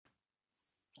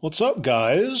What's up,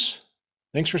 guys?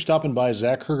 Thanks for stopping by.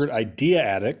 Zach Hergert, Idea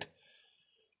Addict,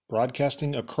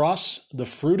 broadcasting across the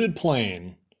fruited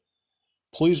plain.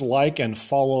 Please like and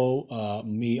follow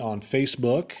me on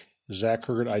Facebook, Zach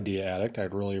Hergert, Idea Addict.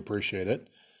 I'd really appreciate it.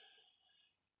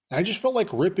 I just felt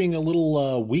like ripping a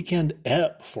little weekend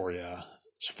ep for you.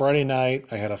 It's Friday night.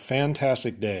 I had a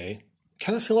fantastic day.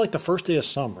 Kind of feel like the first day of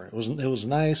summer. It was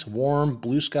nice, warm,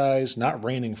 blue skies, not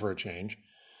raining for a change.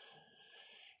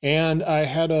 And I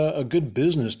had a good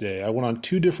business day. I went on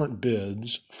two different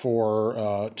bids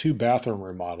for two bathroom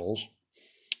remodels.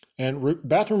 And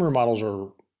bathroom remodels are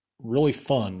really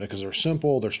fun because they're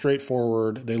simple, they're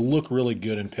straightforward, they look really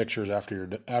good in pictures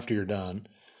after you're done.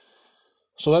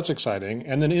 So that's exciting.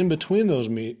 And then in between those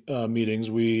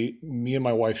meetings, me and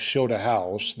my wife showed a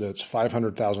house that's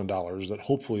 $500,000 that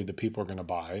hopefully the people are going to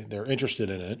buy. They're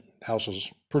interested in it. The house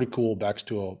is pretty cool, backs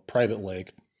to a private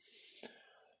lake.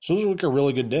 So this was like a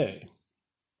really good day.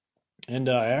 And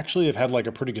I actually have had like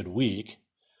a pretty good week.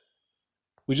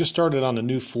 We just started on a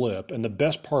new flip, and the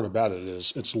best part about it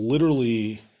is it's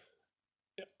literally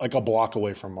like a block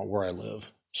away from where I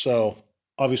live. So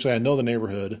obviously I know the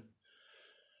neighborhood.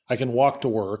 I can walk to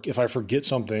work. If I forget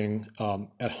something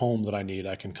at home that I need,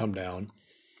 I can come down.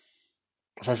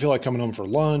 If I feel like coming home for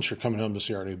lunch or coming home to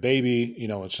see our new baby,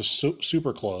 it's just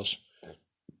super close.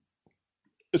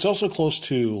 It's also close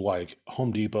to like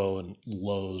Home Depot and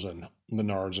Lowe's and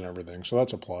Menards and everything. So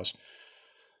that's a plus.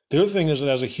 The other thing is it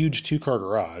has a huge two-car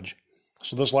garage.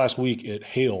 So this last week it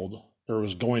hailed, or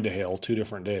was going to hail 2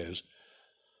 different days.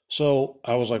 So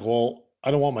I was like, well,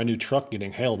 I don't want my new truck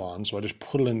getting hailed on. So I just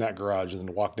put it in that garage and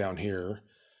then walked down here.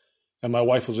 And my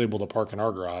wife was able to park in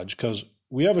our garage because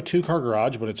we have a two-car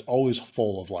garage, but it's always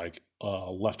full of like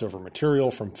leftover material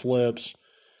from flips.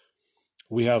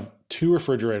 We have 2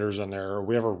 refrigerators in there.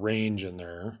 We have a range in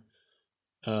there,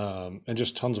 and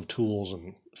just tons of tools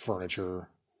and furniture,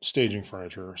 staging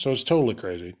furniture. So it's totally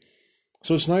crazy.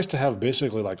 So it's nice to have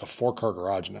basically like a 4-car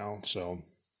garage now. So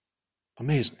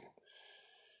amazing.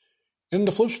 And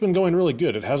the flip's been going really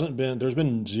good. There's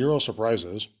been zero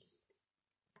surprises.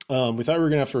 We thought we were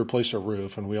going to have to replace our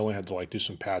roof, and we only had to like do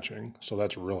some patching. So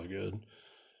that's really good.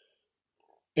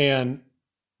 And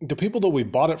the people that we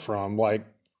bought it from, like,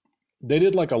 they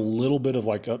did like a little bit of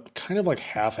like a kind of like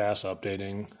half-ass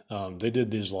updating. They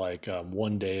did these like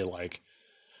 1 day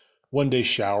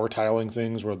shower tiling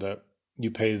things where you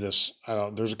pay this. I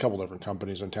don't. There's a couple different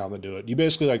companies in town that do it. You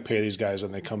basically like pay these guys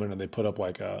and they come in and they put up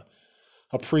like a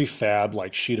prefab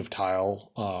like sheet of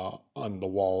tile on the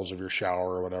walls of your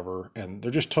shower or whatever, and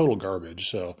they're just total garbage.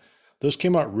 So those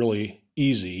came out really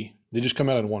easy. They just come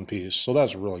out in one piece, so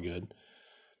that's really good.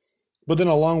 But then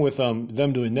along with them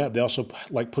doing that, they also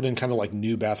like put in kind of like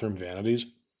new bathroom vanities.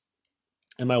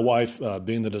 And my wife,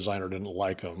 being the designer, didn't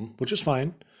like them, which is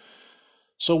fine.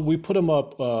 So we put them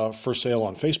up for sale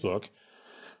on Facebook.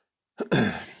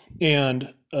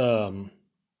 And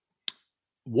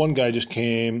one guy just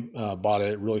came, bought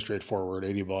it, really straightforward,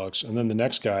 $80. And then the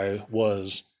next guy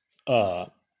was,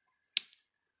 the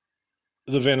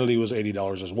vanity was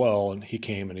 $80 as well. And he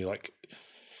came and he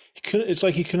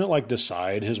couldn't like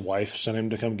decide. His wife sent him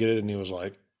to come get it, and he was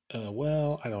like,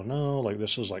 well, I don't know. Like,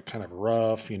 this is like kind of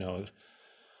rough,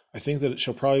 I think that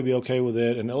she'll probably be okay with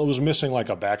it. And it was missing like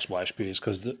a backsplash piece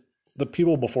because the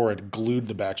people before had glued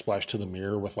the backsplash to the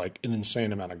mirror with like an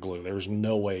insane amount of glue. There was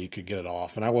no way you could get it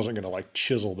off, and I wasn't going to like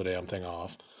chisel the damn thing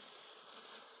off.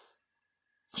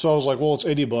 So I was like, well, it's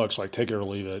 $80. Like, take it or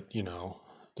leave it.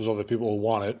 There's other people who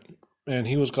want it. And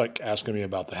he was like asking me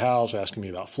about the house, asking me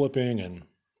about flipping, and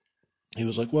he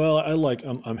was like, well,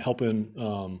 I'm helping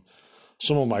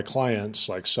some of my clients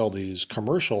like sell these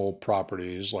commercial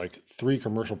properties, like 3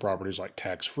 commercial properties, like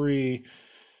tax free.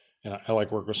 And I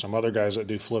like work with some other guys that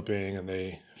do flipping, and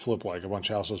they flip like a bunch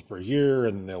of houses per year,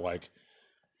 and they like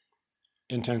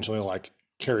intentionally like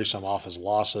carry some off as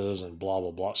losses and blah,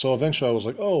 blah, blah. So eventually I was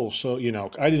like, oh, so,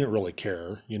 I didn't really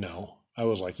care, I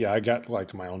was like, yeah, I got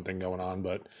like my own thing going on,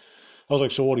 but I was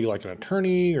like, so what, do you like, an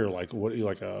attorney, or like, what do you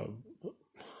like, a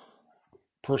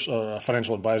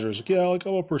financial advisor? Is like, yeah, like,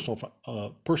 I'm a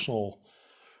personal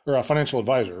or a financial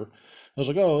advisor. I was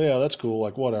like, oh yeah, that's cool,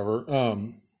 like whatever.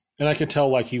 And I could tell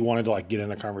like he wanted to like get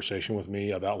in a conversation with me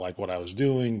about like what I was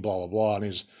doing, blah blah blah.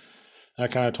 And I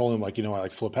kind of told him like, I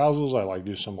like flip houses. I like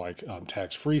do some like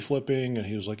tax free flipping. And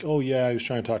he was like, oh yeah, he was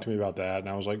trying to talk to me about that. And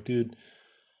I was like, dude,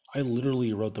 I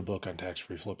literally wrote the book on tax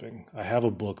free flipping. I have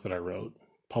a book that I wrote,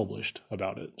 published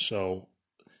about it. So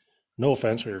no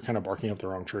offense, but you're kind of barking up the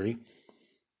wrong tree.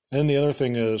 And the other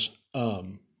thing is,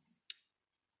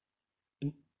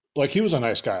 like, he was a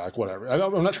nice guy, like whatever.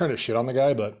 I'm not trying to shit on the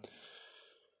guy, but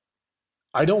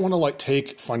I don't want to like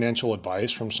take financial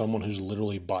advice from someone who's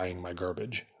literally buying my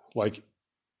garbage. Like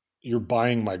you're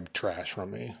buying my trash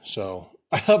from me. So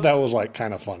I thought that was like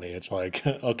kind of funny. It's like,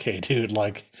 okay, dude,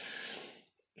 like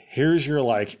here's your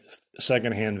like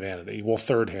secondhand vanity. Well,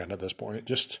 third hand at this point.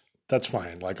 Just that's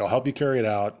fine. Like I'll help you carry it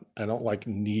out. I don't like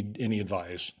need any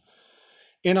advice.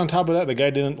 And on top of that, the guy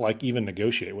didn't like even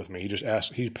negotiate with me. He just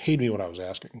asked, he paid me what I was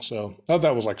asking. So I thought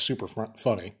that was like super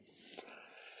funny.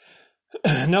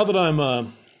 Now that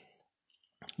I'm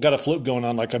got a flip going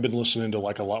on, like I've been listening to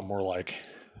like a lot more like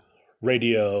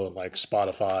radio and like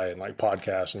Spotify and like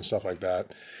podcasts and stuff like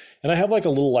that. And I have like a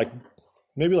little like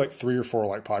maybe like 3 or 4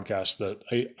 like podcasts that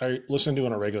I listen to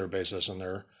on a regular basis, and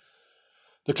they're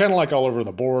kind of like all over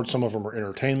the board. Some of them are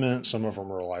entertainment, some of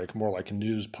them are like more like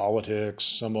news, politics,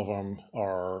 some of them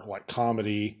are like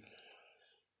comedy,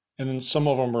 and then some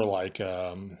of them are like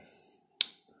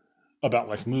about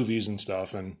like movies and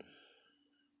stuff. And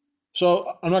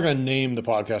so I'm not going to name the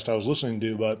podcast I was listening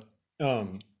to, but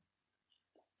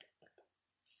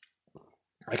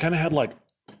I kind of had like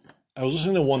I was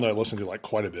listening to one that I listened to like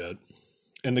quite a bit,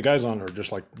 and the guys on are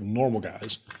just like normal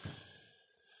guys.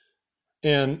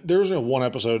 And there was one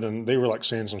episode, and they were like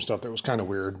saying some stuff that was kind of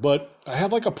weird, but I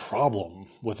have like a problem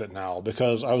with it now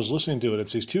because I was listening to it.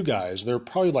 It's these 2 guys. They're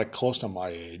probably like close to my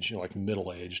age, you know, like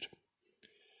middle aged.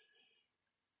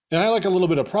 And I had like a little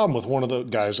bit of problem with one of the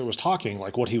guys that was talking,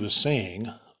 like what he was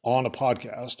saying on a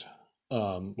podcast,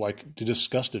 like it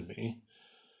disgusted me.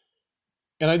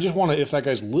 And I just want to, if that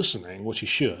guy's listening, which he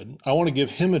should, I want to give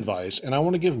him advice, and I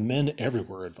want to give men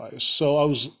everywhere advice. So I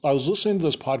was listening to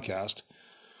this podcast,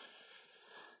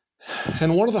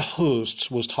 and one of the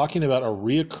hosts was talking about a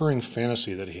reoccurring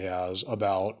fantasy that he has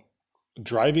about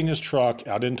driving his truck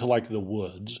out into like the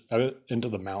woods, out into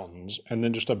the mountains, and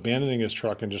then just abandoning his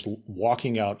truck and just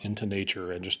walking out into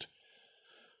nature and just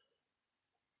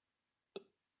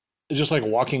like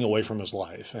walking away from his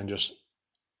life and just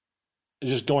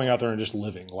going out there and just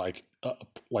living like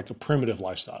a primitive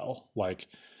lifestyle. Like,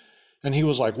 and he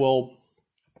was like, well,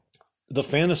 the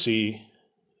fantasy,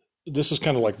 this is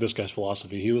kind of like this guy's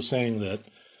philosophy. He was saying that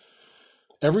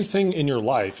everything in your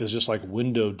life is just like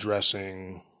window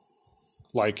dressing,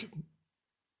 like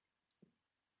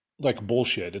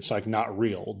bullshit. It's like not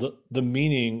real. The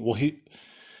meaning, well,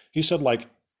 he said like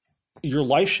your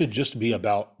life should just be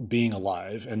about being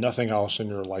alive, and nothing else in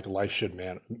your like life should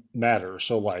matter.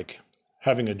 So like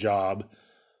having a job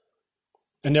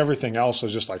and everything else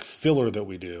is just like filler that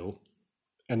we do,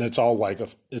 and it's all like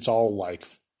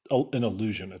an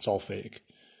illusion. It's all fake.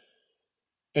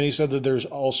 And he said that there's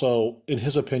also, in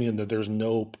his opinion, that there's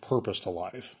no purpose to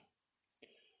life.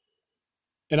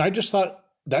 And I just thought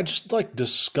that just like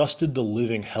disgusted the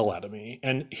living hell out of me.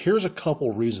 And here's a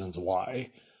couple reasons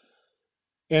why.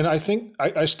 And I think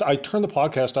I turned the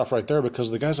podcast off right there because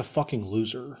the guy's a fucking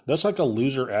loser. That's like a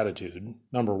loser attitude,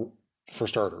 for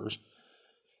starters.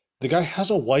 The guy has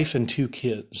a wife and 2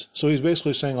 kids. So he's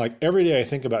basically saying like every day I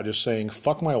think about just saying,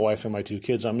 fuck my wife and my 2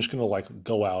 kids. I'm just going to like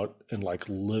go out and like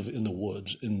live in the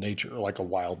woods in nature like a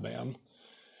wild man.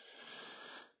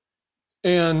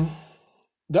 And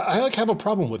I like have a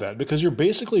problem with that because you're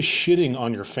basically shitting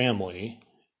on your family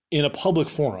in a public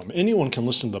forum. Anyone can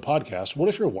listen to the podcast. What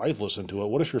if your wife listened to it?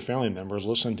 What if your family members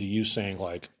listen to you saying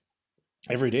like,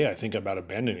 every day I think about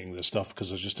abandoning this stuff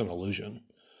because it's just an illusion?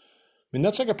 I mean,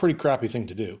 that's like a pretty crappy thing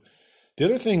to do. The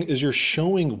other thing is you're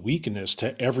showing weakness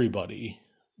to everybody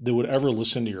that would ever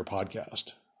listen to your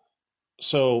podcast.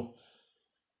 So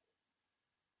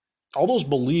all those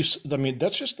beliefs, I mean,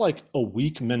 that's just like a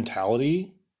weak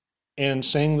mentality, and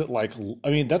saying that like, I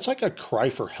mean, that's like a cry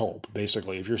for help,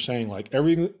 basically. If you're saying like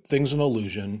everything's an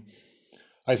illusion,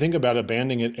 I think about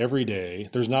abandoning it every day.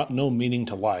 There's no meaning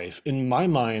to life. In my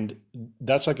mind,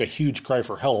 that's like a huge cry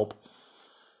for help.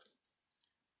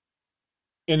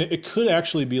 And it could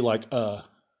actually be like a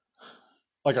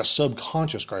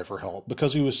subconscious cry for help,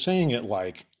 because he was saying it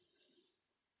like,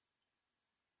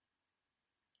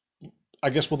 I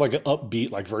guess with like an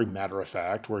upbeat, like very matter of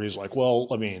fact, where he's like, well,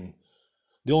 I mean,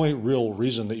 the only real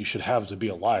reason that you should have to be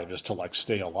alive is to like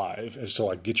stay alive, is to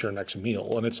like get your next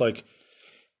meal. And it's like,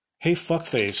 hey,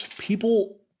 fuckface,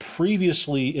 people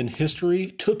previously in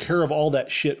history took care of all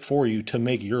that shit for you to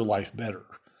make your life better.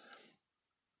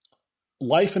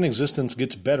 Life and existence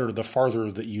gets better the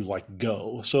farther that you like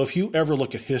go. So if you ever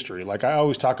look at history, like I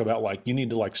always talk about, like you need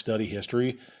to like study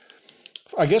history.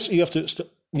 I guess you have to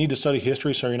need to study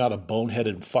history so you're not a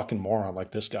boneheaded fucking moron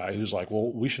like this guy who's like,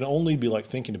 well, we should only be like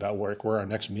thinking about where our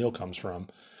next meal comes from.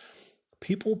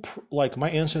 People like my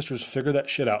ancestors figure that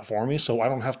shit out for me, so I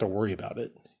don't have to worry about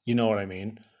it. You know what I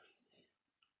mean?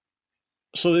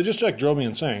 So they just like drove me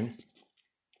insane.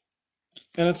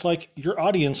 And it's like your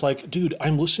audience, like, dude,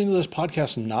 I'm listening to this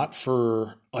podcast not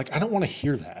for like, I don't want to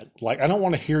hear that. Like, I don't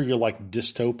want to hear your like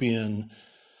dystopian,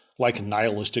 like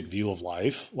nihilistic view of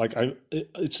life. Like,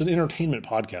 it's an entertainment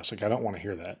podcast. Like, I don't want to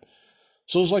hear that.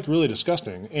 So it was like really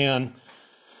disgusting. And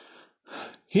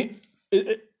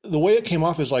the way it came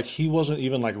off is like he wasn't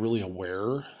even like really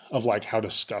aware of like how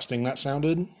disgusting that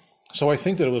sounded. So I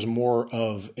think that it was more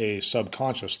of a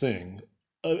subconscious thing.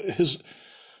 His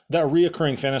that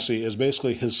reoccurring fantasy is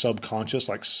basically his subconscious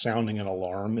like sounding an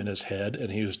alarm in his head, and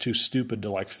he was too stupid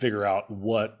to like figure out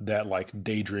what that like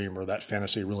daydream or that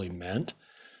fantasy really meant.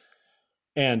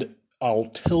 And I'll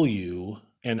tell you,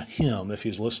 and him if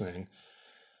he's listening,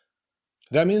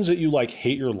 that means that you like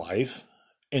hate your life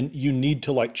and you need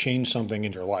to like change something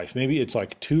in your life. Maybe it's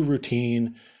like too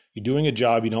routine, you're doing a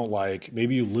job you don't like,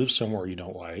 maybe you live somewhere you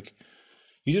don't like.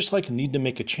 You just like need to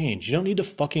make a change. You don't need to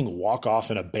fucking walk off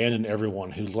and abandon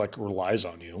everyone who like relies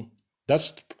on you.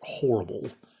 That's horrible.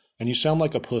 And you sound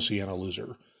like a pussy and a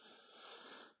loser.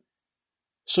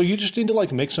 So you just need to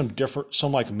like make some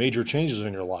like major changes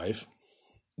in your life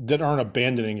that aren't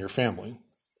abandoning your family.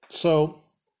 So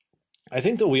I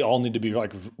think that we all need to be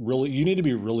like really, you need to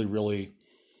be really, really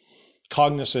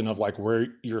cognizant of like where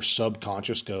your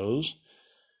subconscious goes.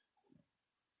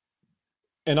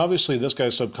 And obviously this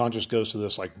guy's subconscious goes to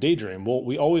this like daydream. Well,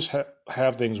 we always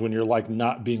have things when you're like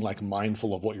not being like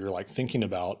mindful of what you're like thinking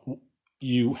about.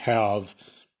 You have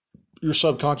your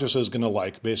subconscious is going to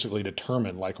like basically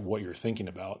determine like what you're thinking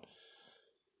about.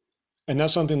 And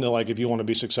that's something that like if you want to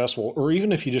be successful, or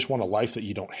even if you just want a life that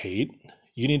you don't hate,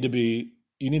 you need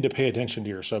to pay attention to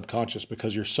your subconscious,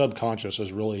 because your subconscious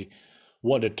is really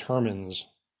what determines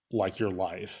like your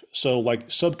life. So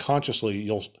like subconsciously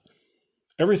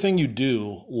everything you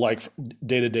do like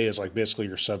day to day is like basically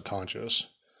your subconscious.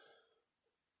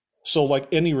 So like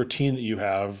any routine that you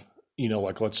have,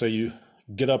 like let's say you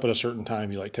get up at a certain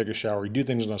time, you like take a shower, you do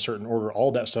things in a certain order,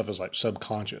 all that stuff is like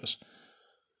subconscious.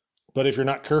 But if you're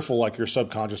not careful, like your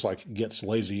subconscious like gets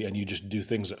lazy and you just do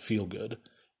things that feel good,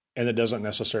 and it doesn't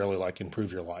necessarily like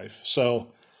improve your life.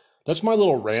 So that's my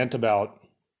little rant about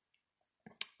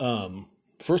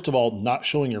first of all, not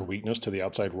showing your weakness to the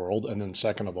outside world, and then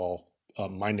second of all,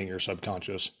 minding your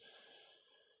subconscious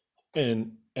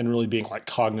and really being like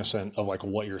cognizant of like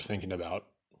what you're thinking about.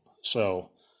 So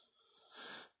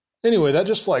anyway, that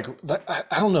just like that,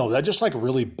 I don't know, that just like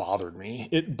really bothered me.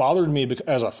 It bothered me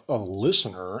as a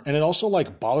listener, and it also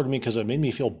like bothered me because it made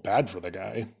me feel bad for the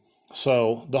guy.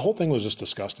 So the whole thing was just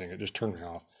disgusting. It just turned me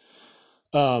off.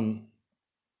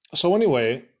 So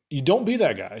anyway, you don't be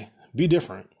that guy. Be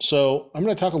different. So I'm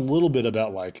going to talk a little bit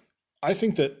about like, I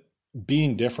think that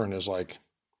being different is like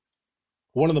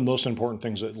one of the most important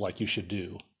things that like you should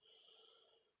do.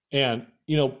 And,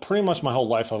 pretty much my whole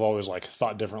life, I've always like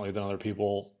thought differently than other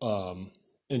people.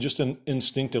 And just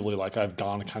instinctively, like I've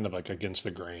gone kind of like against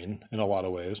the grain in a lot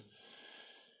of ways,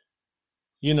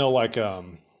 like,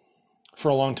 for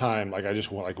a long time, like I just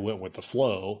went with the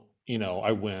flow.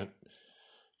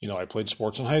 I played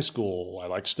sports in high school. I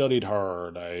like studied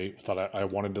hard. I thought I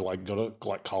wanted to like go to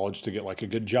like college to get like a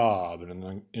good job. And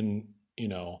then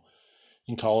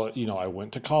in college, I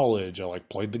went to college. I like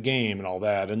played the game and all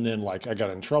that. And then like I got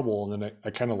in trouble, and then I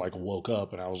kind of like woke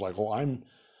up and I was like, well,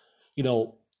 you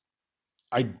know,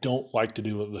 I don't like to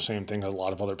do the same thing a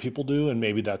lot of other people do. And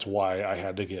maybe that's why I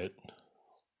had to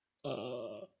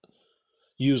uh,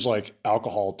 use like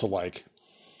alcohol to like,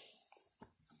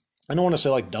 I don't want to say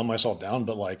like dumb myself down,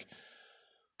 but like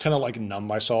kind of like numb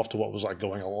myself to what was like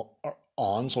going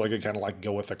on, so I could kind of like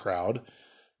go with the crowd.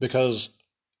 Because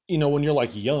when you're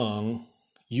like young,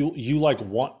 you like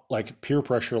want like peer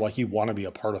pressure, like you want to be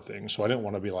a part of things. So I didn't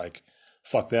want to be like,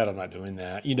 fuck that, I'm not doing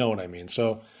that, you know what I mean?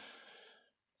 So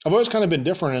I've always kind of been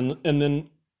different. And then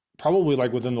probably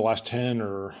like within the last 10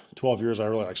 or 12 years, I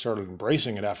really like started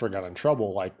embracing it after I got in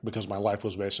trouble, like because my life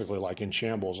was basically like in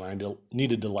shambles and I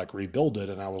needed to like rebuild it.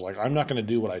 And I was like, I'm not going to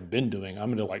do what I'd been doing. I'm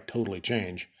going to like totally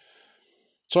change.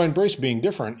 So I embraced being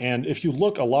different. And if you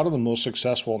look, a lot of the most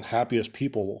successful and happiest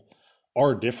people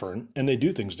are different, and they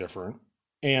do things different.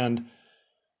 And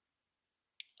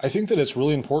I think that it's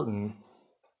really important,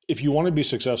 if you want to be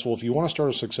successful, if you want to start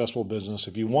a successful business,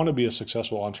 if you want to be a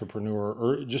successful entrepreneur,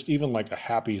 or just even like a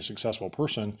happy, successful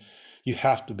person, you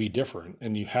have to be different,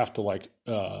 and you have to like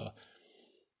go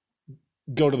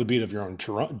to the beat of your own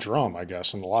drum, I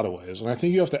guess, in a lot of ways. And I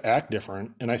think you have to act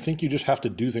different, and I think you just have to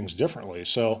do things differently.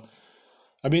 So,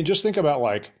 I mean, just think about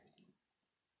like,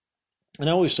 and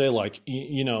I always say like,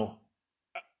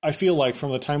 I feel like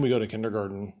from the time we go to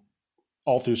kindergarten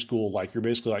all through school, like you're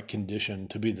basically like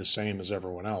conditioned to be the same as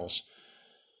everyone else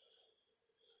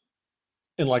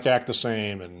and like act the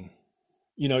same and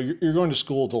you're going to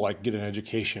school to like get an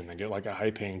education and get like a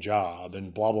high paying job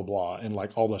and blah, blah, blah. And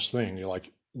like all this thing, you're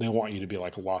like, they want you to be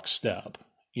like lockstep,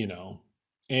 you know,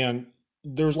 and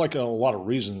there's like a lot of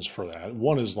reasons for that.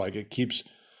 One is like it keeps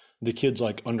the kids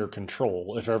like under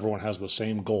control if everyone has the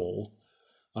same goal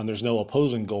and there's no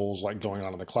opposing goals like going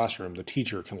on in the classroom. The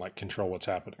teacher can like control what's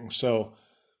happening. So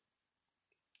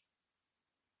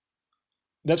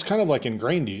that's kind of like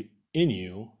ingrained in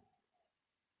you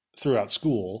throughout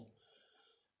school,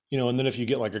 and then if you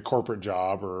get like a corporate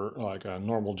job or like a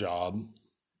normal job,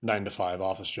 9 to 5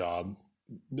 office job,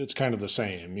 it's kind of the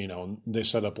same. They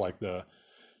set up like the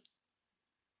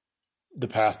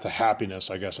path to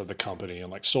happiness, I guess, at the company and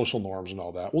like social norms and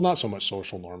all that. Well, not so much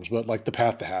social norms, but like the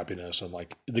path to happiness and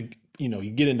like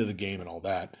you get into the game and all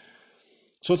that.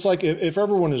 So it's like if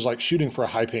everyone is like shooting for a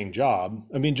high paying job,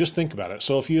 I mean, just think about it.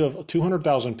 So if you have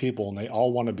 200,000 people and they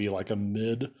all want to be like a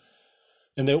mid,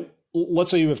 and let's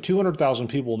say you have 200,000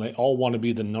 people and they all want to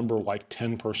be the number like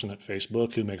 10 person at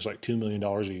Facebook who makes like $2 million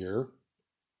a year.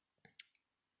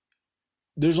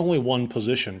 There's only one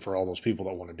position for all those people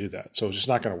that want to do that. So it's just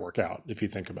not going to work out if you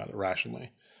think about it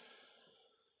rationally.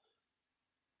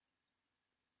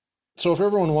 So if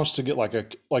everyone wants to get like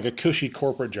a cushy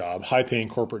corporate job, high paying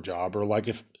corporate job, or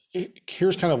like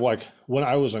here's kind of like when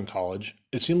I was in college,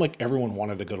 it seemed like everyone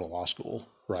wanted to go to law school,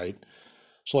 right?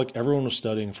 So like everyone was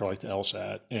studying for like the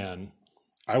LSAT, and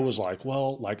I was like,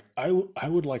 well, like I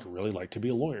would like really like to be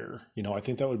a lawyer. I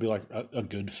think that would be like a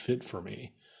good fit for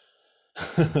me.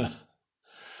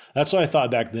 That's what I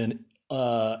thought back then.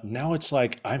 Now it's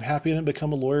like I'm happy I didn't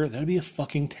become a lawyer. That'd be a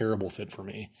fucking terrible fit for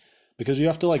me because you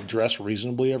have to like dress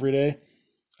reasonably every day.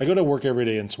 I go to work every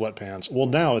day in sweatpants. Well,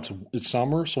 now it's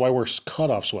summer, so I wear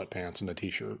cutoff sweatpants and a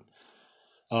t-shirt.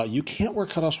 You can't wear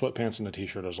cutoff sweatpants and a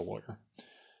t-shirt as a lawyer.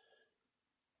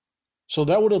 So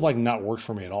that would have like not worked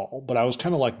for me at all. But I was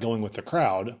kind of like going with the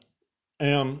crowd,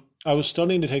 and I was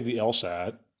studying to take the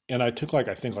LSAT. And I took like,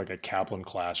 I think like a Kaplan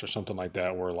class or something like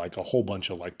that, where like a whole bunch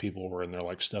of like people were in there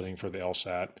like studying for the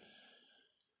LSAT.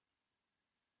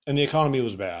 And the economy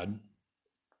was bad.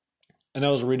 And I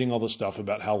was reading all this stuff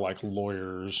about how like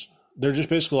lawyers, they're just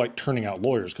basically like turning out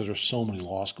lawyers because there's so many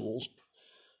law schools.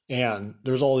 And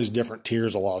there's all these different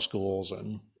tiers of law schools.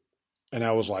 And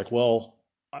I was like, well,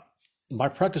 my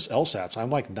practice LSATs, I'm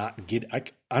like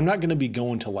I'm not going to be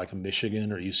going to like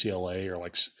Michigan or UCLA or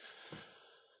like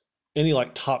any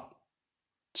like top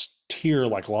tier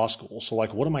like law school. So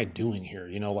like, what am I doing here?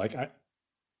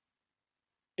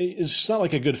 It's just not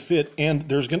like a good fit. And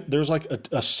there's like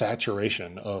a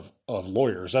saturation of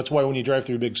lawyers. That's why when you drive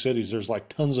through big cities, there's like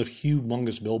tons of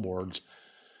humongous billboards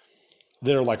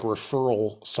that are like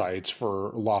referral sites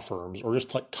for law firms, or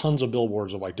just like tons of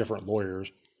billboards of like different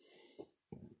lawyers.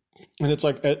 And it's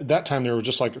like at that time there was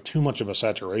just like too much of a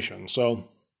saturation. So,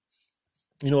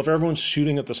 if everyone's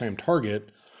shooting at the same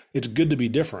target, it's good to be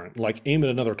different, like aim at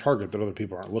another target that other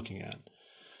people aren't looking at.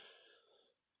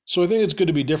 So I think it's good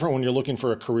to be different when you're looking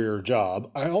for a career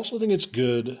job. I also think it's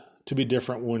good to be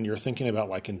different when you're thinking about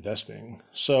like investing.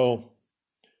 So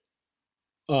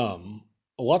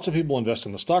lots of people invest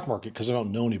in the stock market because they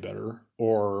don't know any better,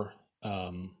 or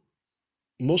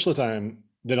most of the time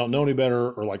they don't know any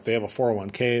better, or like they have a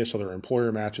 401k, so their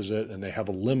employer matches it and they have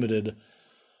a limited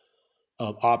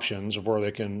options of where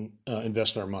they can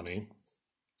invest their money.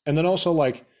 And then also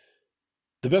like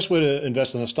the best way to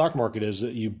invest in the stock market is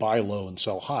that you buy low and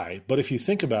sell high. But if you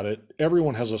think about it,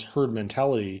 everyone has this herd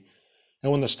mentality.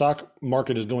 And when the stock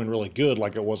market is going really good,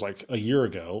 like it was like a year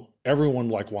ago, everyone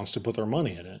like wants to put their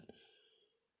money in it.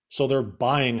 So they're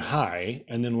buying high.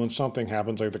 And then when something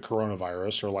happens like the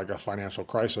coronavirus or like a financial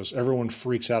crisis, everyone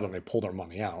freaks out and they pull their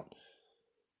money out.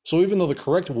 So even though the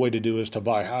correct way to do is to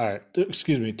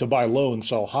buy low and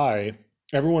sell high,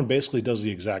 everyone basically does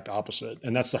the exact opposite.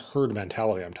 And that's the herd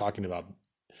mentality I'm talking about.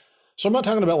 So I'm not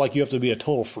talking about like you have to be a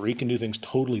total freak and do things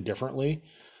totally differently.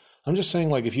 I'm just saying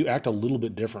like if you act a little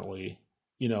bit differently,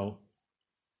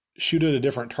 shoot at a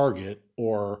different target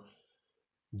or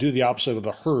do the opposite of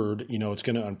the herd, it's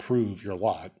going to improve your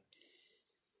lot.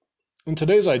 And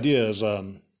today's idea is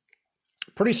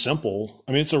pretty simple.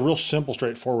 I mean, it's a real simple,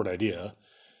 straightforward idea.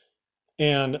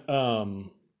 And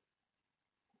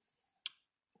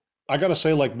I got to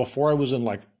say, like before I was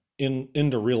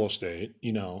into real estate,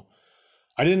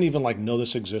 I didn't even like know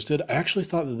this existed. I actually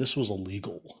thought that this was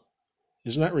illegal.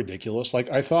 Isn't that ridiculous? Like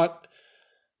I thought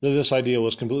that this idea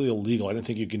was completely illegal. I didn't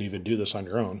think you can even do this on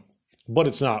your own, but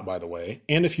it's not, by the way.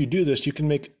 And if you do this, you can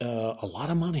make a lot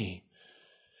of money.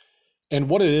 And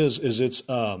what it is it's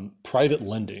private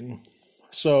lending.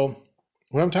 So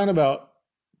when I'm talking about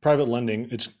private lending,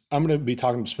 I'm going to be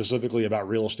talking specifically about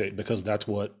real estate because that's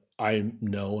what I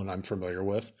know and I'm familiar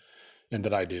with and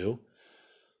that I do.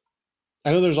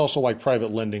 I know there's also like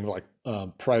private lending, like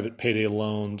private payday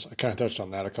loans. I kind of touched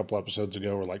on that a couple episodes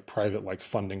ago, or like private like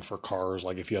funding for cars,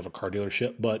 like if you have a car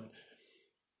dealership. But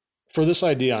for this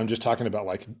idea, I'm just talking about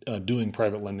like doing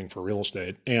private lending for real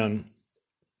estate. And,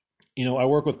 I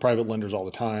work with private lenders all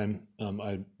the time.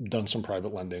 I've done some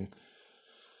private lending.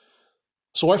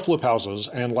 So I flip houses.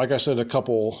 And like I said,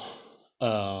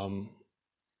 um,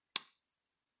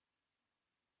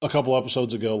 a couple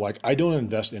episodes ago, like I don't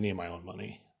invest any of my own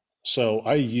money. So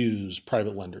I use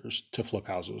private lenders to flip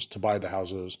houses, to buy the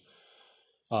houses,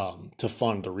 to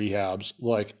fund the rehabs.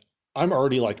 Like I'm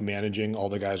already like managing all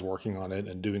the guys working on it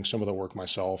and doing some of the work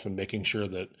myself and making sure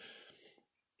that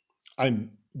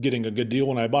I'm getting a good deal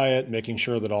when I buy it, making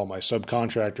sure that all my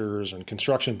subcontractors and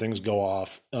construction things go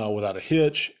off without a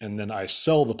hitch, and then I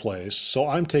sell the place. So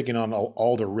I'm taking on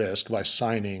all the risk by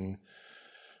signing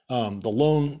the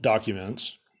loan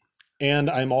documents, and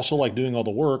I'm also like doing all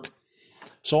the work.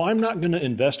 So I'm not going to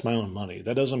invest my own money.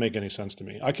 That doesn't make any sense to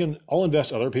me. I'll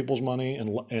invest other people's money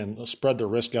and spread the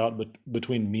risk out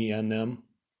between me and them.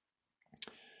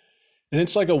 And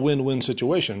it's like a win-win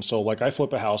situation. So like I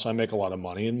flip a house, I make a lot of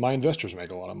money, and my investors make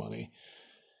a lot of money.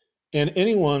 And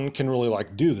anyone can really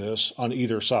like do this on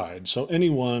either side. So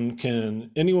anyone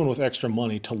with extra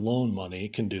money to loan money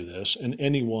can do this, and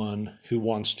anyone who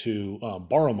wants to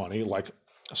borrow money, like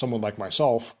someone like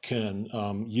myself, can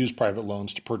use private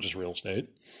loans to purchase real estate.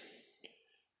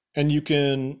 And you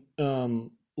can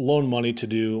loan money to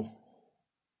do,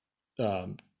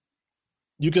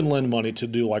 you can lend money to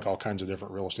do like all kinds of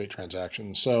different real estate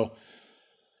transactions. So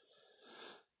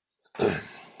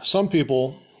some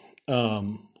people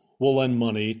will lend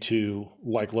money to,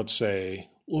 like, let's say,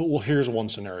 well, here's one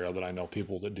scenario that I know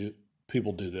people do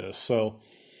this. So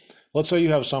let's say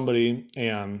you have somebody,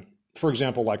 and for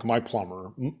example, like my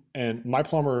plumber,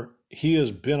 he has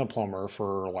been a plumber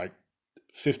for like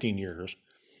 15 years,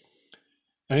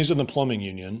 and he's in the plumbing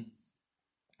union.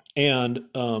 And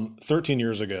 13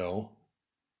 years ago,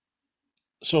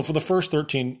 so for the first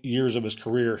 13 years of his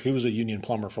career, he was a union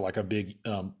plumber for like a big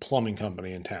plumbing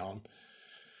company in town.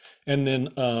 And then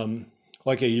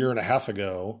like a year and a half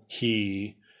ago,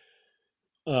 he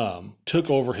took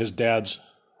over his dad's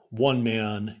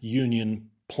one-man union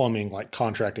plumbing like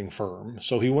contracting firm.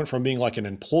 So he went from being like an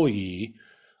employee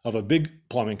of a big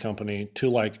plumbing company to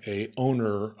like a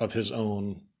owner of his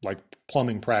own like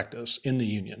plumbing practice in the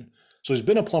union. So he's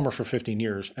been a plumber for 15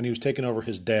 years, and he was taking over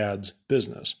his dad's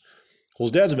business. Well,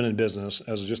 his dad's been in business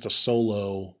as just a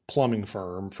solo plumbing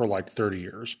firm for like 30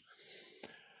 years.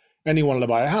 And he wanted to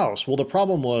buy a house. Well, the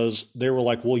problem was they were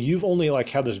like, well, you've only like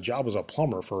had this job as a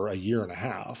plumber for a year and a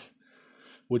half,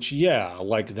 which, yeah,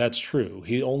 like that's true.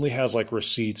 He only has like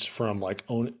receipts from like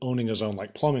owning his own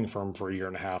like plumbing firm for a year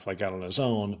and a half, like out on his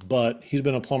own. But he's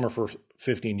been a plumber for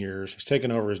 15 years. He's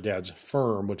taken over his dad's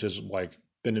firm, which is like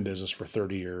been in business for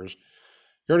 30 years.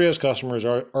 He already has customers,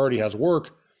 already has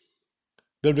work.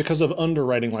 But because of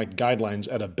underwriting like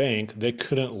guidelines at a bank, they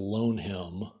couldn't loan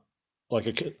him,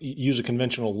 like use a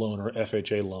conventional loan or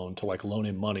FHA loan to like loan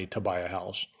him money to buy a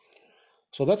house.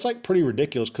 So that's like pretty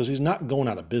ridiculous because he's not going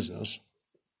out of business.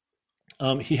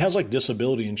 He has like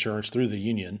disability insurance through the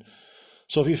union.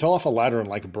 So if he fell off a ladder and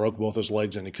like broke both his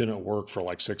legs and he couldn't work for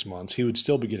like 6 months, he would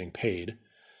still be getting paid.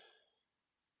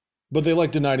 But they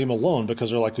like denied him a loan because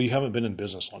they're like, well, you haven't been in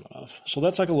business long enough. So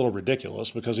that's like a little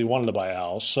ridiculous because he wanted to buy a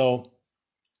house. So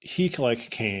he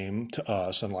like came to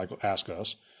us and like asked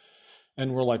us,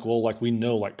 and we're like, well, like we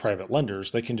know like private lenders,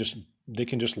 they can just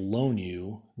loan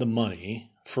you the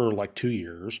money for like 2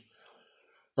 years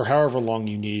or however long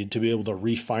you need to be able to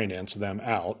refinance them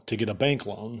out to get a bank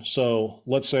loan. So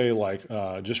let's say like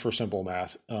just for simple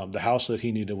math, the house that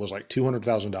he needed was like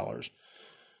 $200,000.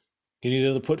 He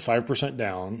needed to put 5%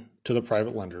 down to the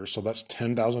private lenders, so that's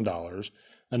 $10,000,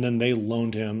 and then they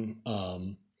loaned him.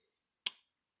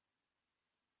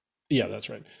 Yeah, that's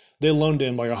right. They loaned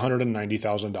him like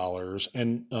 $190,000,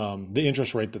 and the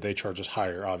interest rate that they charge is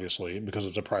higher, obviously, because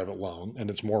it's a private loan and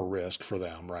it's more risk for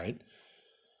them, right?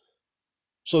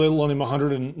 So they loaned him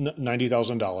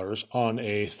 $190,000 on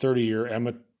a 30-year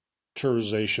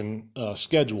amortization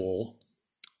schedule,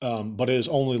 but it is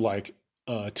only like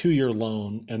a 2-year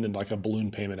loan and then like a balloon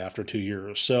payment after 2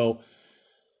 years. So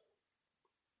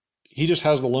he just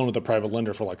has the loan with the private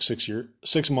lender for like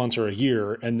 6 months or a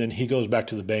year, and then he goes back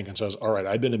to the bank and says, all right,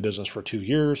 I've been in business for 2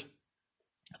 years.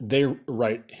 They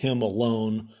write him a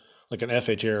loan, like an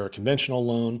FHA or a conventional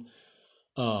loan,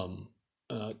 and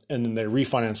then they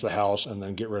refinance the house and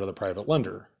then get rid of the private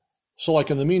lender. So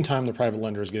like in the meantime, the private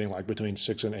lender is getting like between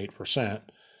 6 and 8%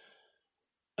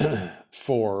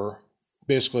 for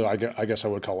Basically, I guess I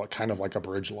would call it kind of like a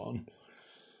bridge loan.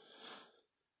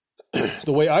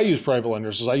 The way I use private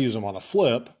lenders is I use them on a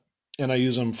flip, and I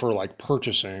use them for like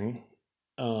purchasing,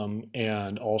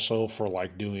 and also for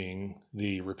like doing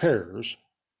the repairs.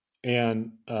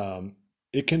 And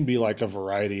it can be like a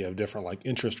variety of different like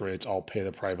interest rates I'll pay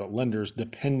the private lenders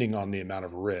depending on the amount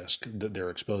of risk that they're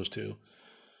exposed to.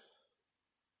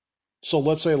 So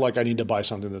let's say like I need to buy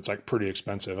something that's like pretty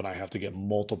expensive and I have to get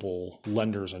multiple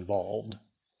lenders involved.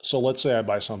 So let's say I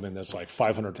buy something that's like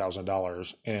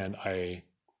 $500,000 and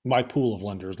my pool of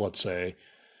lenders, let's say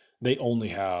they only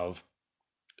have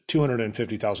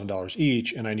 $250,000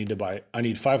 each, and I need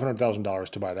 $500,000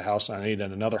 to buy the house, and I need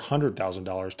another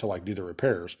 $100,000 to like do the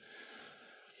repairs.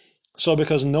 So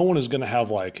because uh no one is going to have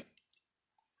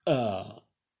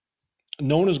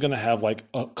like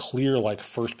a clear like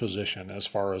first position as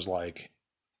far as like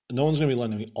no one's going to be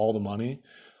lending me all the money.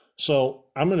 So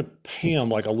I'm going to pay them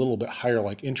like a little bit higher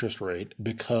like interest rate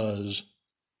because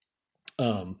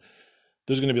um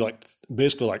there's going to be like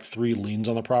basically like three liens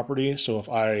on the property. So if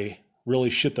I really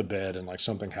shit the bed and like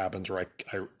something happens or I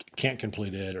can't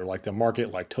complete it or like the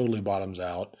market like totally bottoms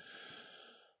out,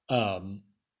 um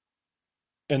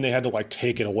and they had to like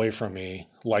take it away from me,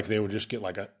 like they would just get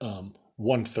like a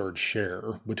 1/3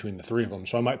 share between the three of them.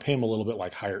 So I might pay them a little bit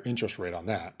like higher interest rate on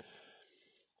that.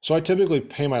 So I typically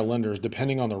pay my lenders,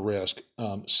 depending on the risk,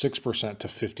 6% to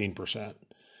 15%.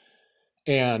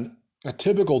 And a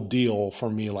typical deal for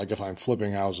me, like if I'm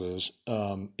flipping houses,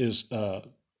 is 12%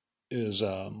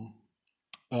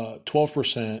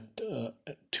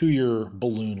 2-year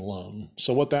balloon loan.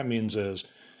 So what that means is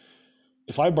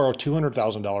if I borrow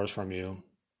 $200,000 from you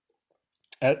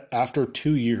after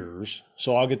 2 years,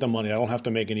 so I'll get the money. I don't have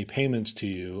to make any payments to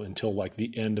you until like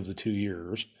the end of the 2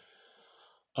 years.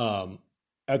 Um,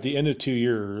 at the end of 2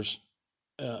 years,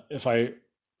 if I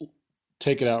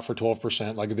take it out for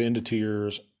 12%, like at the end of 2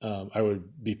 years, I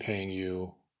would be paying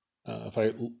you, if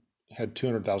I had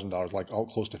 $200,000, like all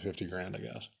close to 50 grand, I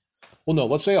guess. Well, no,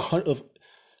 let's say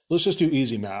let's just do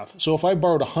easy math. So if I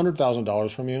borrowed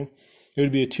 $100,000 from you, it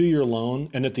would be a 2-year loan.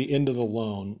 And at the end of the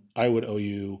loan, I would owe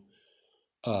you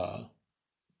uh,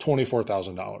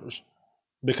 $24,000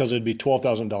 because it'd be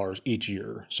 $12,000 each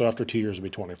year. So after 2 years, it'd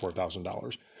be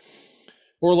 $24,000.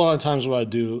 Or a lot of times what I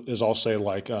do is I'll say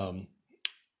like, I'll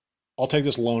take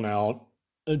this loan out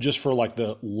just for like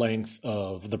the length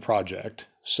of the project.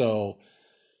 So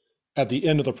at the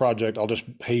end of the project, I'll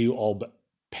just pay you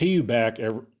back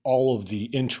all of the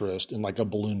interest in like a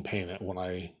balloon payment when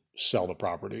I sell the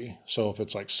property. So if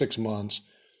it's like 6 months,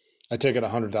 I take it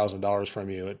 $100,000 from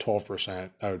you at 12%,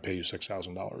 I would pay you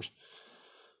 $6,000.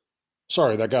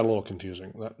 Sorry, that got a little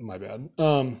confusing. My bad.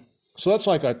 So that's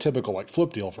like a typical like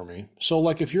flip deal for me. So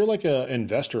like if you're like a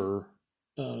investor,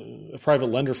 a private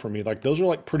lender for me, like those are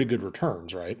like pretty good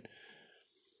returns, right?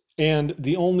 And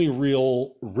the only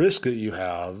real risk that you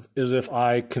have is if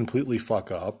I completely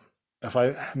fuck up, if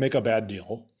I make a bad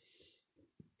deal,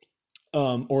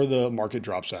 or the market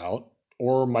drops out,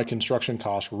 or my construction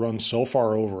costs run so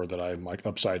far over that I'm like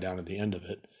upside down at the end of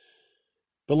it.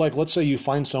 But like, let's say you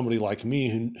find somebody like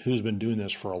me who's been doing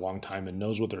this for a long time and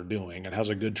knows what they're doing and has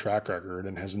a good track record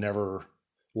and has never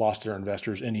lost their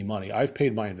investors any money. I've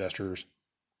paid my investors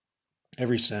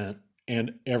every cent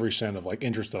and every cent of like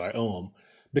interest that I owe them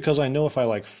because I know if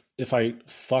I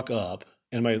fuck up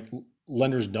and my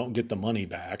lenders don't get the money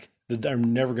back, that they're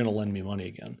never going to lend me money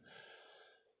again.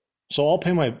 So I'll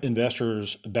pay my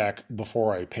investors back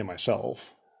before I pay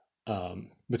myself.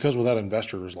 Because without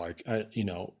investors,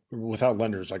 without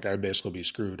lenders, like I'd basically be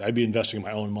screwed. I'd be investing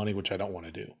my own money, which I don't want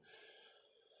to do.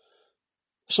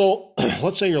 So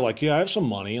let's say you're like, yeah, I have some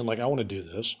money and like, I want to do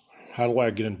this. How do I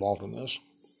get involved in this?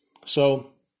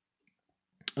 So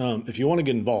if you want to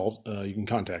get involved, you can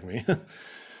contact me.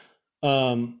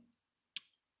 um,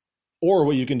 Or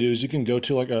what you can do is you can go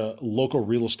to like a local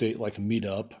real estate like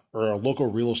meetup or a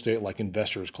local real estate like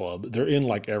investors club. They're in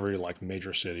like every like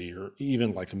major city or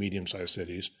even like medium-sized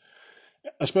cities,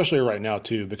 especially right now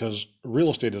too, because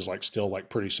real estate is like still like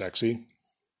pretty sexy.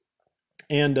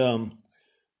 And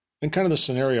kind of the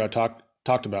scenario I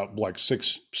talked about, like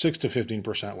six to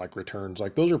 15% like returns,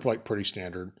 like those are like pretty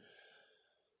standard.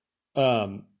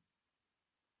 Um,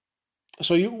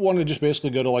 so you want to just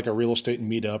basically go to like a real estate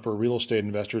meetup or real estate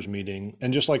investors meeting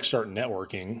and just like start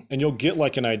networking, and you'll get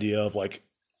like an idea of like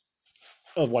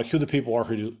who the people are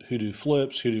who do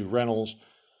flips, who do rentals,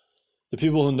 the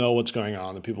people who know what's going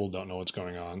on, the people who don't know what's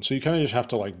going on. So you kind of just have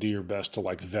to like do your best to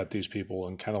like vet these people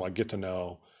and kind of like get to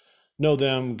know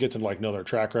them, get to like know their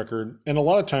track record. And a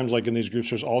lot of times like in these groups,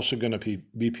 there's also going to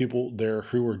be people there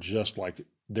who are just like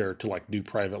there to like do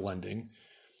private lending.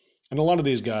 And a lot of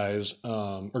these guys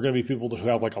are going to be people who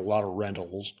have like a lot of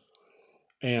rentals,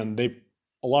 and they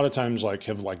a lot of times like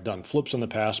have like done flips in the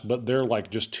past, but they're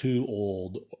like just too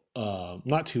old.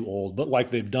 Not too old, but like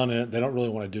they've done it. They don't really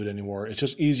want to do it anymore. It's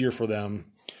just easier for them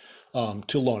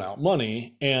to loan out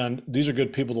money. And these are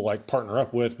good people to like partner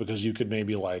up with, because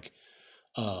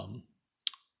um,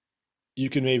 you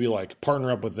can maybe like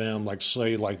partner up with them. Like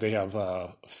say like they have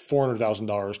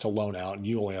 $400,000 to loan out, and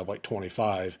you only have like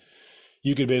 25.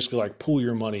 You could basically like pool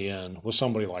your money in with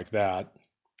somebody like that,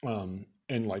 and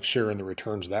like share in the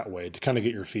returns that way to kind of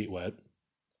get your feet wet.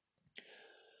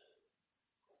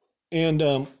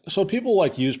 And so people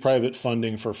like use private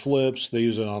funding for flips. They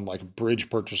use it on like bridge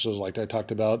purchases, like I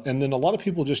talked about. And then a lot of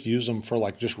people just use them for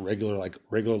like just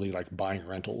regularly like buying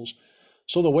rentals.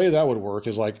 So the way that would work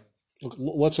is like,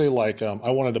 let's say like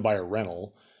I wanted to buy a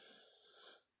rental.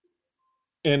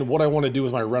 And what I want to do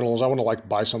with my rental is I want to like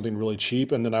buy something really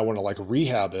cheap, and then I want to like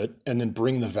rehab it and then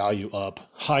bring the value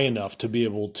up high enough to be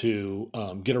able to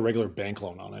get a regular bank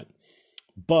loan on it.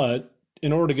 But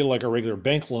in order to get like a regular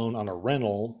bank loan on a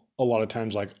rental, a lot of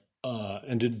times like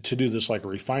and to do this like a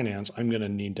refinance, I'm going to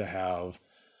need to have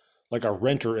like a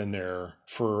renter in there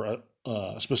for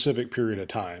a specific period of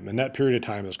time, and that period of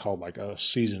time is called like a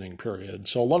seasoning period.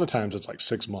 So a lot of times it's like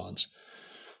 6 months.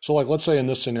 So like let's say in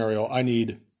this scenario,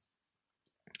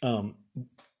 um,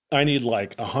 I need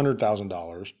like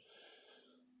 $100,000.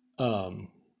 Um,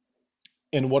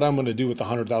 and what I'm going to do with the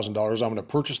 $100,000, I'm going to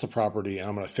purchase the property and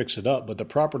I'm going to fix it up. But the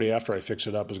property after I fix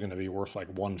it up is going to be worth like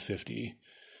 150,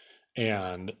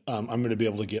 and I'm going to be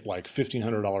able to get like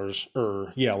 $1,500,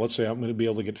 or yeah, let's say I'm going to be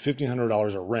able to get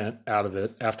 $1,500 of rent out of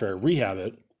it after I rehab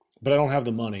it. But I don't have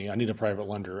the money. I need a private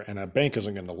lender, and a bank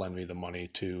isn't going to lend me the money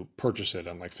to purchase it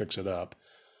and like fix it up.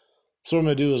 So what I'm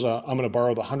going to do is I'm going to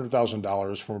borrow the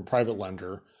 $100,000 from a private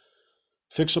lender,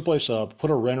 fix the place up, put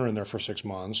a renter in there for 6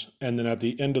 months, and then at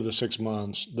the end of the 6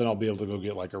 months, then I'll be able to go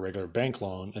get like a regular bank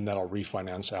loan, and that'll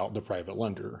refinance out the private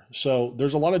lender. So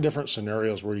there's a lot of different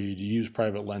scenarios where you use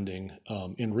private lending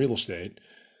in real estate.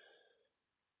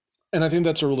 And I think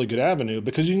that's a really good avenue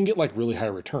because you can get like really high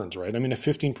returns, right? I mean, a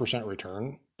 15%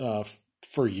 return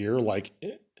for a year,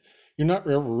 you're not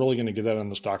ever really going to get that in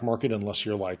the stock market unless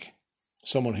you're like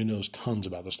someone who knows tons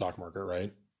about the stock market,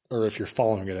 right? Or if you're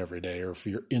following it every day, or if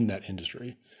you're in that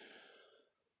industry.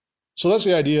 So that's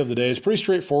the idea of the day. It's pretty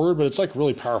straightforward, but it's like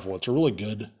really powerful. It's a really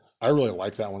good, I really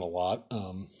like that one a lot.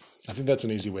 I think that's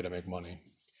an easy way to make money.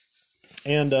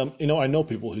 And, I know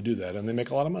people who do that and they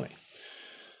make a lot of money.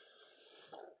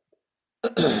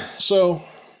 So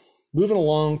moving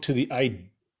along to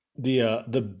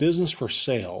the business for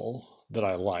sale that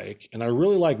I like, and I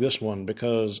really like this one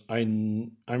because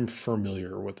I'm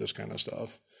familiar with this kind of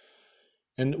stuff.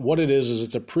 And what it is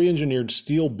it's a pre-engineered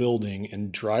steel building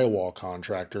and drywall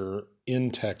contractor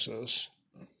in Texas.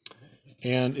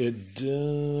 And I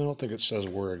don't think it says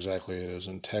where exactly it is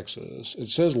in Texas. It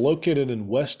says located in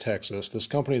West Texas. This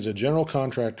company is a general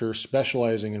contractor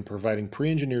specializing in providing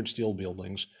pre-engineered steel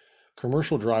buildings,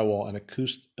 commercial drywall, and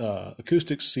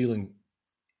acoustic ceiling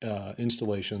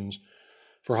installations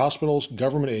for hospitals,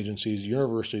 government agencies,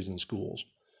 universities, and schools.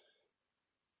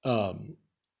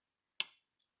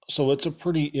 So it's a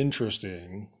pretty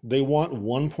interesting. They want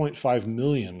 1.5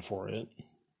 million for it.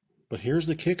 But here's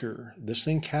the kicker. This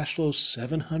thing cash flows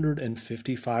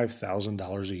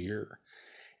 $755,000 a year,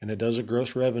 and it does a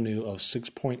gross revenue of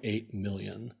 6.8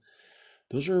 million.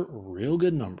 Those are real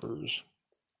good numbers.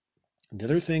 The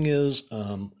other thing is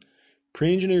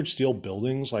pre-engineered steel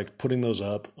buildings, like putting those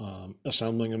up,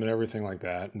 assembling them and everything like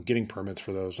that, and getting permits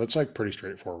for those. That's like pretty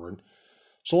straightforward.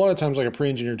 So a lot of times like a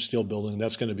pre-engineered steel building,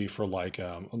 that's going to be for like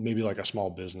maybe like a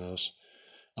small business.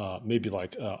 Maybe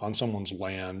like on someone's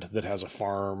land that has a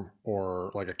farm or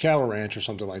like a cattle ranch or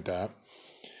something like that.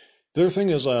 The other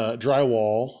thing is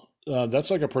drywall.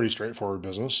 That's like a pretty straightforward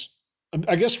business.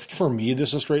 I guess for me,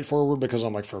 this is straightforward because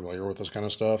I'm like familiar with this kind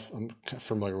of stuff. I'm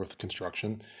familiar with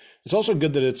construction. It's also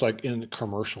good that it's like in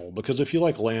commercial, because if you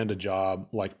like land a job,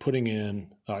 like putting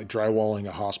in drywalling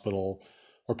a hospital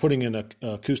or putting in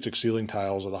acoustic ceiling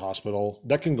tiles at a hospital,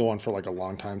 that can go on for like a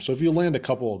long time. So if you land a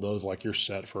couple of those, like you're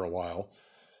set for a while.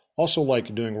 Also,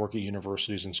 like doing work at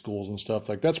universities and schools and stuff,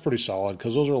 like that's pretty solid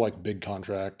because those are like big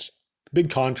contracts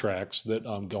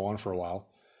that go on for a while.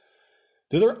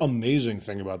 The other amazing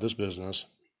thing about this business,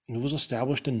 it was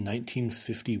established in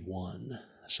 1951.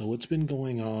 So it's been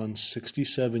going on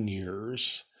 67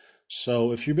 years.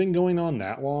 So if you've been going on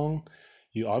that long,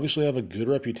 you obviously have a good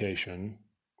reputation.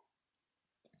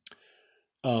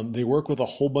 They work with a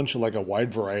whole bunch of like a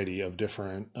wide variety of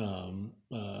different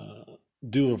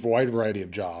do a wide variety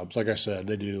of jobs. Like I said,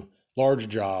 they do large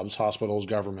jobs, hospitals,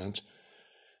 government.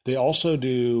 They also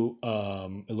do,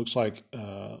 it looks like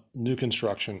new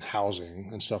construction housing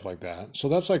and stuff like that. So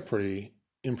that's like pretty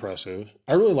impressive.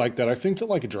 I really like that. I think that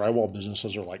like drywall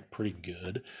businesses are like pretty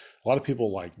good. A lot of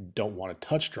people like don't want to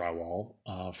touch drywall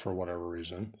for whatever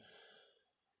reason.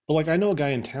 But like I know a guy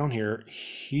in town here,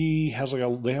 he has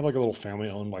like they have like a little family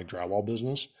owned like drywall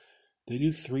business. They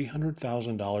do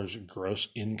 $300,000 gross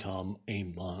income a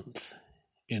month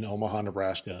in Omaha,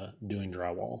 Nebraska doing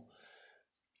drywall.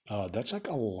 That's like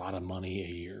a lot of money a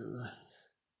year.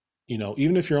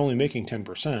 Even if you're only making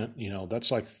 10%,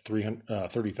 that's like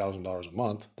 $30,000 a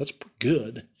month. That's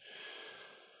good.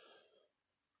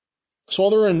 So all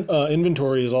their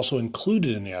inventory is also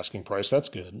included in the asking price. That's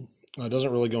good. It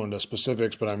doesn't really go into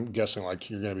specifics, but I'm guessing like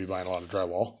you're going to be buying a lot of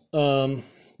drywall.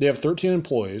 They have 13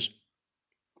 employees.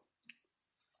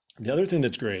 The other thing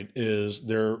that's great is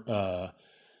they're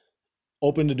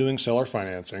open to doing seller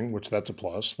financing, which that's a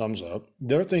plus, thumbs up.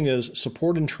 The other thing is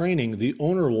support and training. The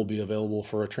owner will be available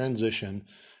for a transition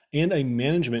and a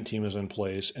management team is in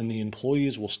place and the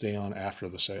employees will stay on after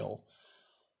the sale.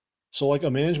 So like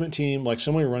a management team, like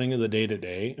somebody running the day to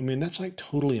day, I mean, that's like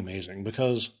totally amazing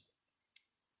because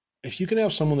if you can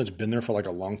have someone that's been there for like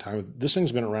a long time, this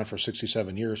thing's been around for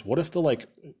 67 years. What if the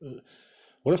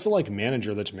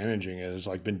manager that's managing it has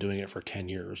like been doing it for 10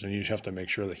 years and you just have to make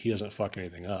sure that he doesn't fuck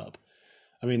anything up?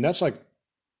 I mean, that's like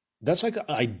the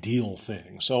ideal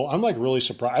thing. So I'm like really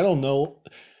surprised. I don't know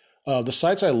the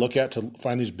sites I look at to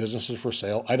find these businesses for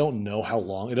sale. I don't know how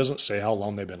long. It doesn't say how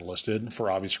long they've been listed for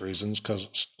obvious reasons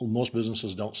because most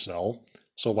businesses don't sell.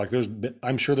 So like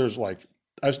I'm sure there's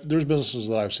businesses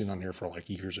that I've seen on here for like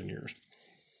years and years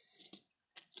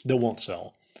that won't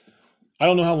sell. I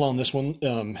don't know how long this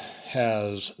one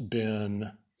has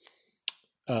been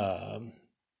on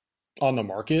the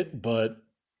market, but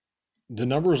the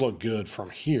numbers look good from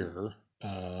here.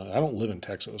 I don't live in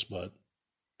Texas, but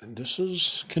this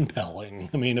is compelling.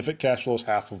 I mean, if it cash flows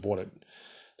half of what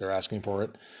they're asking for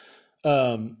it.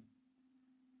 And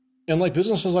like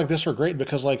businesses like this are great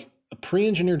because like a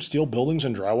pre-engineered steel buildings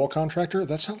and drywall contractor,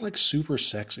 that's not like super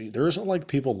sexy. There isn't like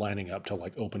people lining up to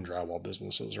like open drywall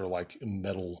businesses or like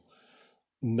metal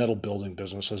building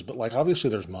businesses, but like obviously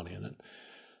there's money in it.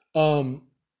 So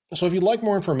if you'd like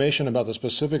more information about the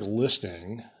specific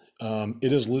listing,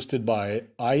 it is listed by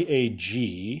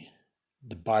IAG,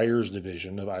 the buyers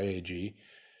division of IAG.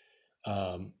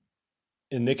 And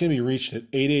they can be reached at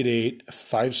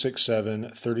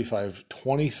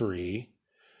 888-567-3523.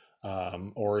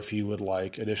 Or if you would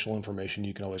like additional information,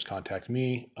 you can always contact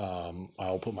me.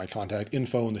 I'll put my contact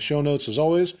info in the show notes as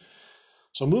always.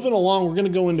 So moving along, we're going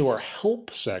to go into our help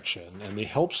section. And the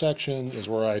help section is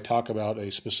where I talk about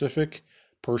a specific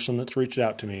person that's reached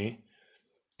out to me,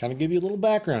 kind of give you a little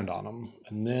background on them.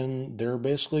 And then they're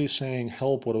basically saying,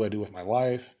 help, what do I do with my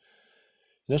life?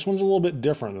 And this one's a little bit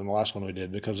different than the last one we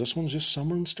did because this one's just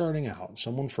someone starting out,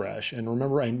 someone fresh. And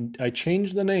remember, I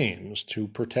changed the names to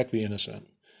protect the innocent.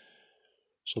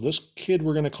 So this kid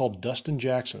we're going to call Dustin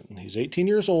Jackson. He's 18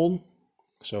 years old,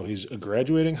 so he's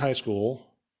graduating high school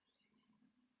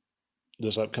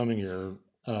this upcoming year.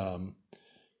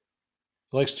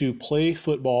 Likes to play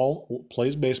football,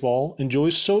 plays baseball,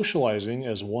 enjoys socializing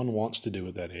as one wants to do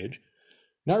at that age.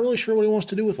 Not really sure what he wants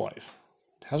to do with life.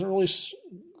 Doesn't really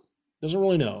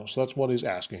know, so that's what he's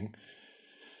asking.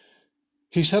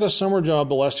 He's had a summer job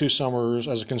the last 2 summers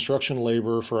as a construction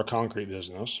laborer for a concrete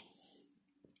business.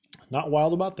 Not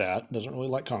wild about that. Doesn't really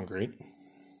like concrete.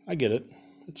 I get it.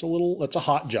 It's a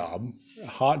hot job. A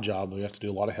hot job, we have to do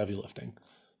a lot of heavy lifting.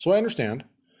 So I understand.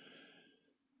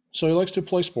 So he likes to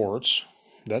play sports.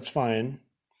 That's fine.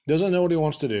 Doesn't know what he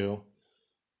wants to do.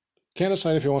 Can't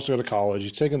decide if he wants to go to college.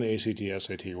 He's taking the ACT,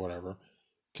 SAT, or whatever.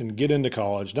 Can get into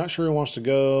college. Not sure he wants to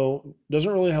go.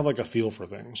 Doesn't really have like a feel for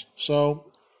things.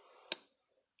 So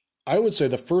I would say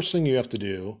the first thing you have to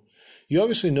do, you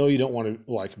obviously know you don't want to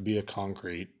like be a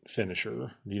concrete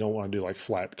finisher. You don't want to do like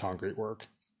flat concrete work.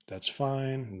 That's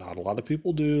fine. Not a lot of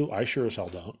people do. I sure as hell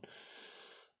don't.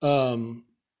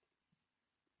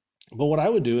 But what I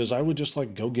would do is I would just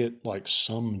like go get like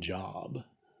some job.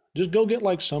 Just go get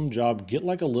like some job, get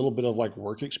like a little bit of like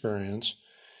work experience.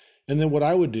 And then what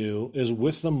I would do is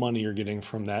with the money you're getting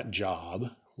from that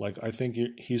job, like I think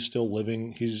he's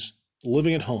living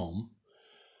at home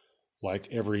like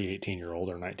every 18-year-old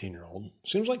or 19-year-old.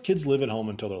 Seems like kids live at home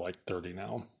until they're like 30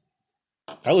 now.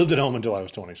 I lived at home until I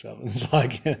was 27, so I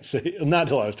can't say, not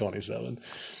until I was 27.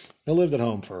 I lived at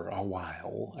home for a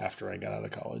while after I got out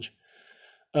of college.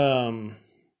 I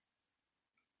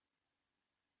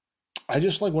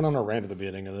just like went on a rant at the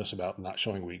beginning of this about not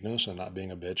showing weakness and not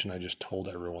being a bitch, and I just told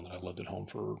everyone that I lived at home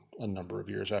for a number of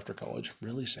years after college.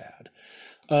 Really sad.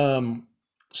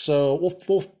 So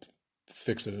we'll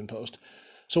fix it in post.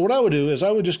 So what I would do is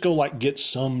I would just go like get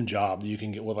some job that you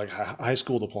can get with like a high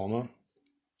school diploma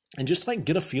and just like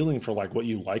get a feeling for like what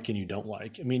you like and you don't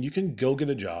like. I mean, you can go get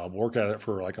a job, work at it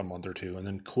for like a month or two, and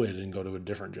then quit and go to a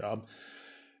different job.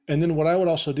 And then what I would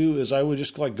also do is I would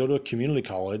just like go to a community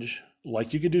college,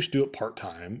 like you could just do it part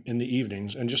time in the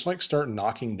evenings, and just like start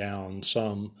knocking down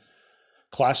some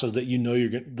classes that you know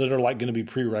that are like going to be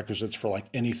prerequisites for like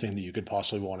anything that you could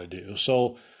possibly want to do.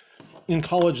 So in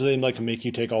college, they like make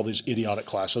you take all these idiotic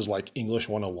classes like English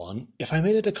 101. If I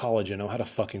made it to college, I know how to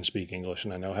fucking speak English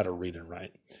and I know how to read and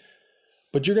write.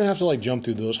 But you're going to have to like jump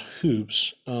through those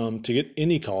hoops to get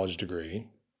any college degree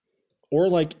or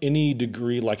like any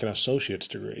degree, like an associate's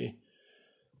degree.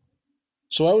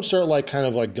 So I would start like kind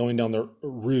of like going down the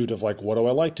route of like, what do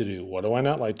I like to do? What do I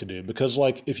not like to do? Because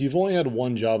like if you've only had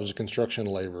one job as a construction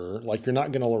laborer, like you're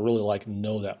not going to really like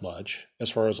know that much as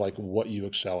far as like what you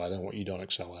excel at and what you don't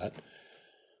excel at.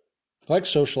 I like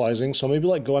socializing, so maybe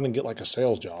like go out and get like a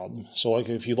sales job. So like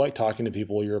if you like talking to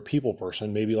people, you're a people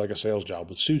person, maybe like a sales job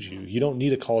would suit you. You don't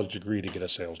need a college degree to get a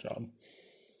sales job.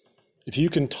 If you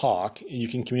can talk, you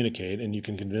can communicate, and you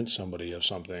can convince somebody of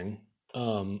something,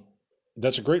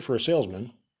 that's great for a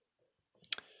salesman.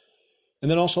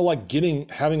 And then also like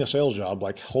having a sales job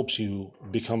like helps you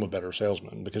become a better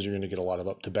salesman because you're going to get a lot of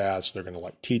up to bats. They're going to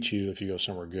like teach you. If you go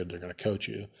somewhere good, they're going to coach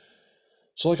you.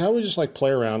 So like I would just like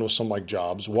play around with some like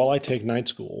jobs while I take night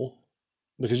school,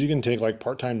 because you can take like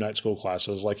part-time night school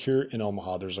classes. Like here in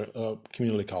Omaha, there's a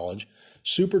community college,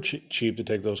 super cheap to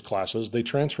take those classes. They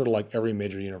transfer to like every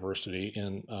major university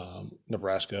in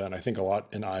Nebraska, and I think a lot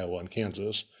in Iowa and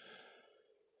Kansas.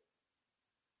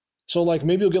 So like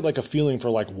maybe you'll get like a feeling for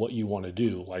like what you want to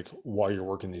do like while you're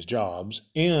working these jobs.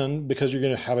 And because you're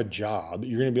going to have a job,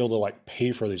 you're going to be able to like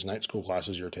pay for these night school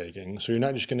classes you're taking. So you're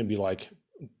not just going to be like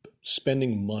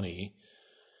spending money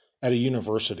at a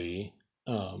university,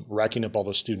 racking up all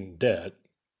the student debt.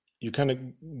 You're kind of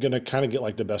going to kind of get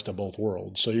like the best of both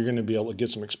worlds. So you're going to be able to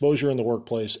get some exposure in the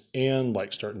workplace and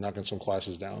like start knocking some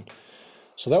classes down.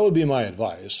 So that would be my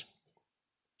advice,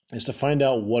 is to find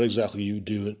out what exactly you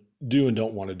do and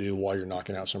don't want to do while you're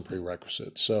knocking out some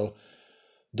prerequisites. So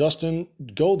Dustin,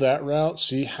 go that route,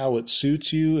 see how it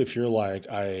suits you. If you're like,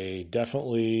 I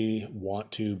definitely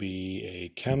want to be a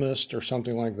chemist or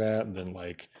something like that, then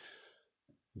like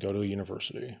go to a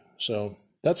university. So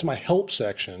that's my help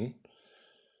section.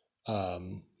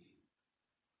 And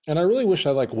I really wish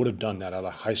I like would have done that out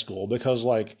of high school, because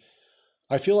like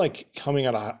I feel like coming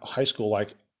out of high school,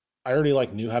 like I already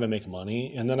like knew how to make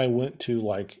money, and then I went to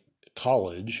like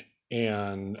college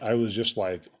and I was just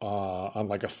like on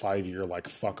like a 5-year like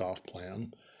fuck off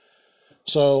plan.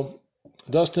 So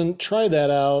Dustin, try that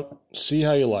out, see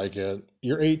how you like it.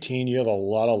 You're 18, you have a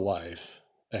lot of life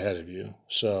ahead of you.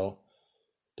 So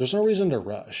there's no reason to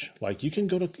rush. Like you can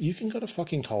go to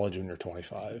fucking college when you're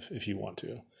 25 if you want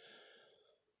to.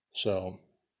 So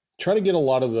try to get a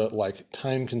lot of the like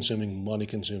time consuming, money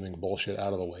consuming bullshit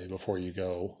out of the way before you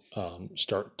go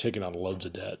start taking on loads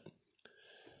of debt.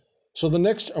 So the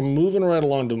next, I'm moving right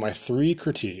along to my 3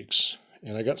 critiques,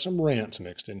 and I got some rants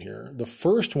mixed in here. The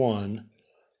first one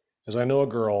is, I know a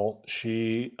girl,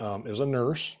 she is a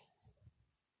nurse,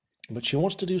 but she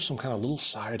wants to do some kind of little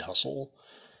side hustle.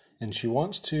 And she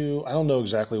wants to, I don't know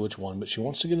exactly which one, but she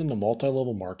wants to get into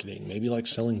multi-level marketing, maybe like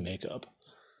selling makeup.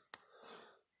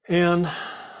 And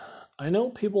I know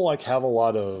people like have a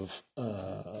lot of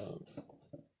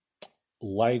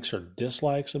likes or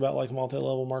dislikes about like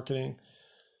multi-level marketing.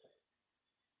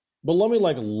 But let me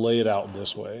like lay it out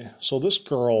this way. So this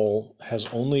girl has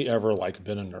only ever like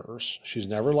been a nurse. She's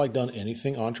never like done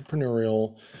anything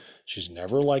entrepreneurial. She's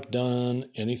never like done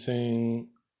anything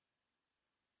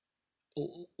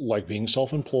like being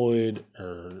self-employed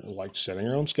or like setting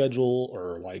her own schedule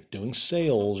or like doing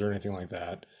sales or anything like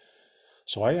that.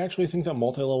 So I actually think that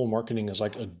multi-level marketing is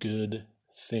like a good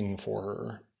thing for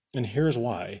her. And here's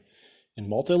why. In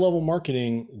multi-level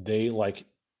marketing, they're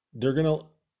going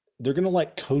to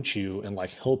like coach you and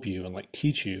like help you and like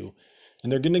teach you.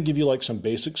 And they're going to give you like some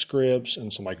basic scripts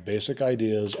and some like basic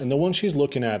ideas. And the ones she's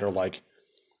looking at are like,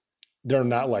 they're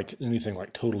not like anything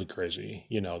like totally crazy.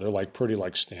 You know, they're like pretty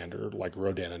like standard, like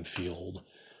Rodan and Field,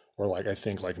 or like I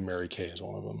think like Mary Kay is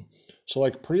one of them. So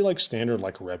like pretty like standard,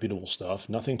 like reputable stuff,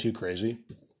 nothing too crazy.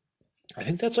 I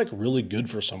think that's like really good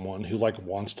for someone who like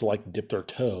wants to like dip their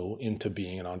toe into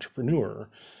being an entrepreneur.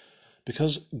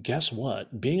 Because guess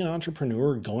what? Being an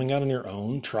entrepreneur, going out on your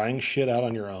own, trying shit out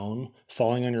on your own,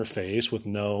 falling on your face with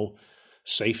no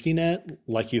safety net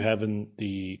like you have in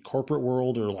the corporate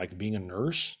world or like being a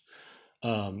nurse,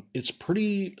 it's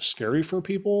pretty scary for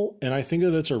people. And I think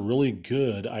that it's a really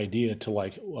good idea to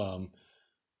like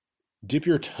dip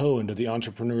your toe into the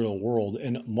entrepreneurial world.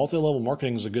 And multi-level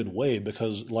marketing is a good way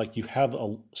because like you have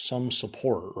some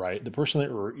support, right? The person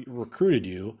that recruited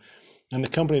you and the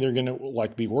company they're going to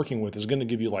like be working with is going to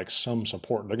give you like some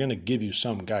support. They're going to give you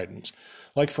some guidance.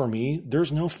 Like for me,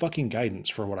 there's no fucking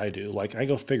guidance for what I do. Like I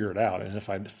go figure it out. And if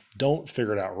I don't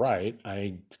figure it out right,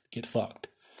 I get fucked.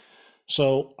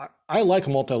 So I like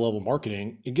multi-level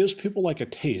marketing. It gives people like a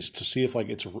taste to see if like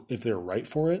if they're right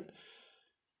for it.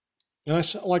 And I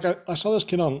saw this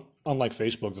kid on like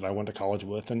Facebook that I went to college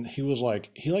with, and he was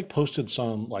like he like posted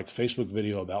some like Facebook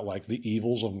video about like the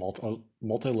evils of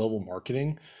multi-level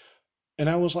marketing, and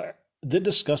I was like that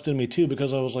disgusted me too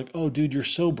because I was like, oh dude, you're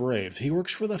so brave. He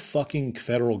works for the fucking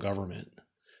federal government,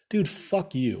 dude.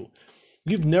 Fuck you.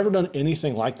 You've never done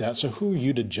anything like that, so who are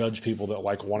you to judge people that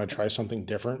like want to try something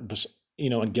different,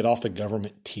 and get off the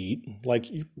government teat?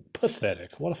 Like you're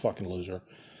pathetic. What a fucking loser.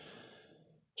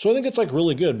 So I think it's like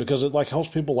really good because it like helps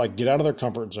people like get out of their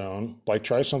comfort zone, like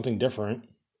try something different.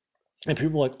 And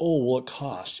people are like, oh, well, it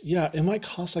costs. Yeah, it might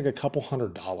cost like a couple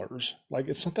 $100. Like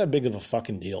it's not that big of a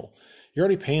fucking deal. You're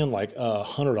already paying like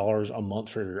 $100 a month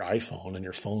for your iPhone and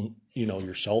your phone,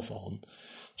 your cell phone.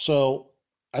 So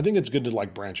I think it's good to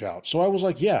like branch out. So I was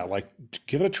like, yeah, like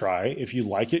give it a try. If you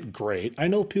like it, great. I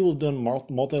know people have done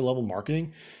multi-level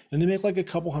marketing and they make like a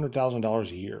couple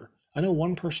 $100,000 a year. I know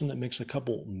one person that makes a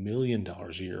couple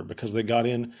 $1,000,000 a year because they got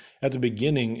in at the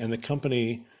beginning and the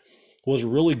company was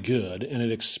really good and it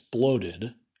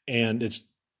exploded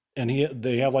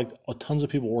they have like tons of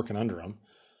people working under him.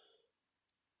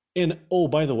 And oh,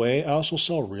 by the way, I also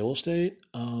sell real estate.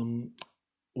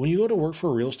 When you go to work for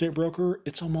a real estate broker,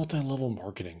 it's a multi-level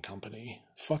marketing company.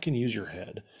 Fucking use your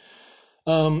head.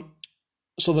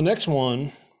 So the next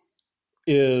one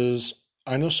is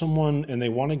I know someone and they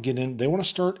want to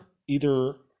start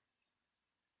either,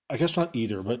 I guess not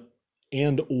either, but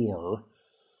or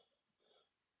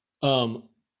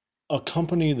a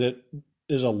company that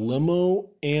is a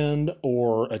limo and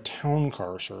or a town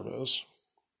car service.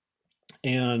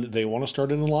 And they want to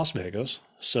start it in Las Vegas.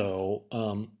 So,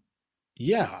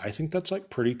 yeah, I think that's like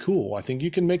pretty cool. I think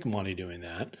you can make money doing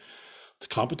that. The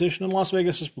competition in Las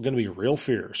Vegas is going to be real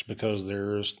fierce because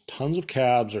there's tons of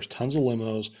cabs, there's tons of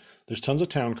limos, there's tons of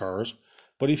town cars.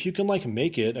 But if you can like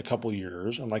make it a couple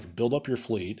years and like build up your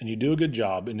fleet and you do a good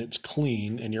job and it's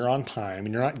clean and you're on time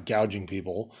and you're not gouging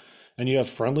people and you have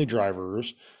friendly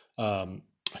drivers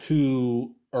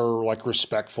who are like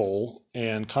respectful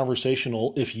and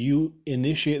conversational if you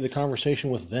initiate the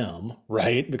conversation with them,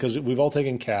 right? Because we've all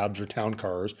taken cabs or town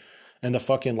cars and the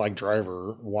fucking like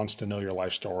driver wants to know your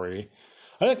life story.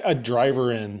 I had a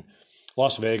driver in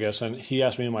Las Vegas and he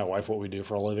asked me and my wife what we do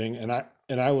for a living. And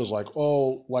I was like,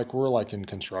 oh, like we're like in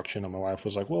construction. And my wife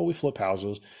was like, well, we flip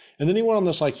houses. And then he went on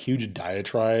this like huge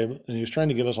diatribe and he was trying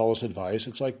to give us all this advice.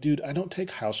 It's like, dude, I don't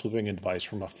take house flipping advice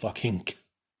from a fucking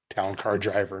town car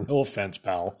driver. No offense,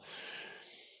 pal.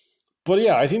 But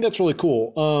yeah, I think that's really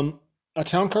cool. A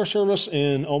town car service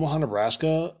in Omaha,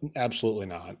 Nebraska? Absolutely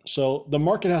not. So the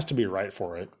market has to be right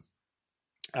for it.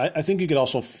 I think you could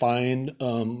also find a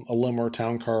limo or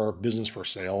town car business for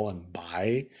sale and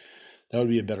buy. That would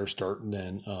be a better start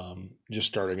than just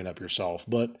starting it up yourself.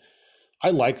 But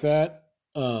I like that.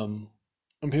 And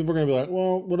people are going to be like,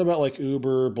 well, what about like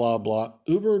Uber, blah, blah.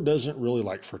 Uber doesn't really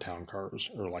like for town cars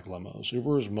or like limos.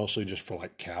 Uber is mostly just for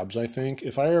like cabs, I think.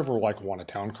 If I ever like want a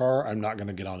town car, I'm not going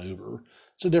to get on Uber.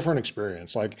 It's a different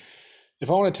experience. Like if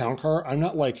I want a town car, I'm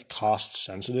not like cost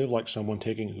sensitive like someone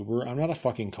taking Uber. I'm not a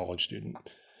fucking college student.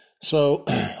 So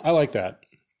I like that.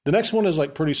 The next one is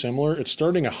like pretty similar. It's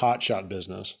starting a hotshot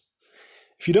business.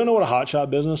 If you don't know what a hotshot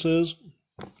business is,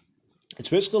 it's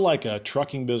basically like a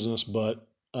trucking business, but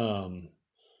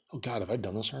oh God, have I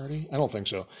done this already? I don't think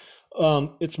so.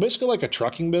 It's basically like a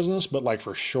trucking business, but like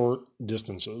for short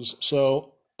distances.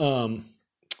 So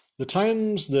the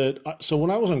times so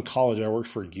when I was in college, I worked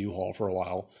for U-Haul for a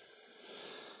while.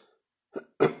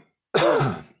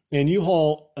 And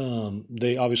U-Haul,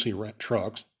 they obviously rent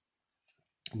trucks,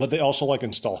 but they also like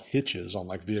install hitches on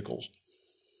like vehicles.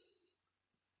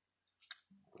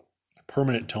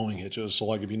 Permanent towing hitches. So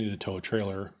like if you need to tow a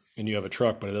trailer and you have a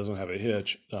truck, but it doesn't have a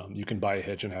hitch, you can buy a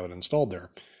hitch and have it installed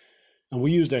there. And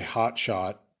we used a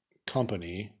hotshot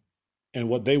company. And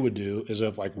what they would do is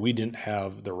if like we didn't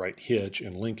have the right hitch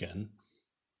in Lincoln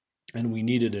and we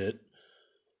needed it,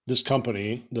 this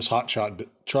company, this hotshot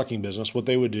trucking business, what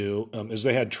they would do is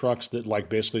they had trucks that like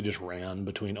basically just ran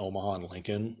between Omaha and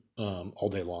Lincoln all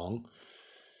day long.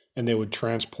 And they would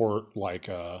transport like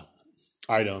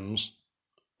items,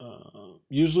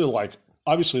 usually like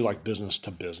obviously like business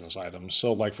to business items.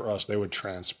 So like for us, they would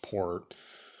transport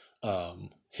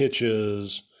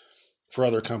hitches. For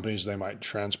other companies, they might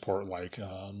transport like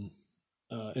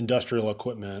industrial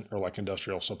equipment or like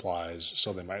industrial supplies.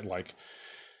 So they might like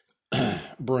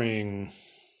bring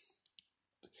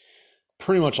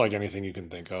pretty much like anything you can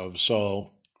think of.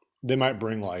 So they might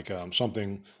bring like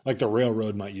something like the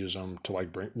railroad might use them to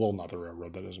like bring, well, not the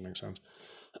railroad, that doesn't make sense.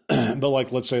 But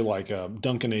like, let's say like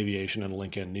Duncan Aviation in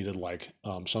Lincoln needed like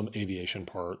some aviation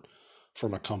part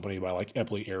from a company by like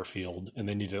Epley Airfield, and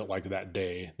they needed it like that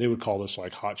day. They would call this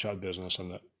like hotshot business,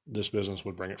 and that this business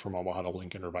would bring it from Omaha to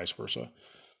Lincoln or vice versa.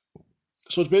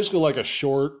 So it's basically like a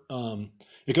short.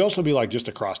 It could also be like just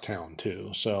across town too.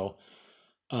 So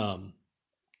um,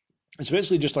 it's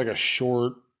basically just like a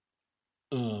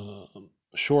uh,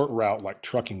 short route like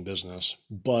trucking business,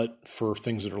 but for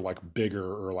things that are like bigger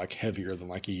or like heavier than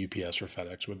like a UPS or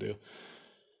FedEx would do.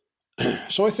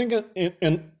 So I think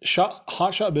and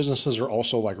hot shot businesses are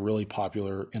also like really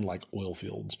popular in like oil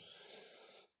fields.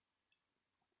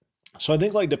 So I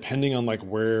think like depending on like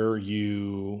where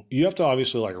you have to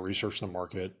obviously like research the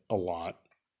market a lot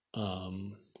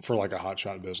for like a hot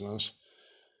shot business.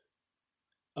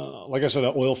 Like I said,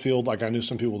 an oil field, like I knew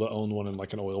some people that owned one in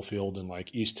like an oil field in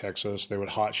like East Texas. They would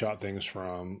hot shot things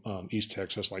from East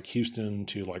Texas, like Houston,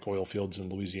 to like oil fields in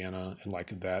Louisiana and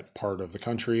like that part of the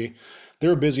country. They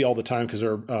were busy all the time because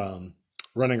they're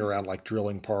running around like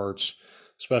drilling parts,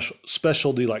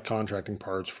 specialty like contracting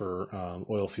parts for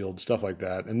oil fields, stuff like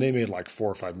that. And they made like $4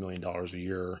 or $5 million a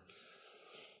year.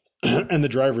 And the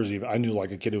drivers, even I knew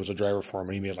like a kid who was a driver for him,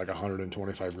 and he made like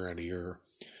 125 grand a year.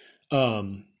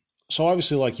 Um, so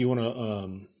obviously, like you want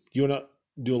to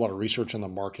do a lot of research on the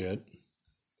market,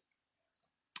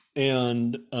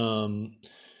 and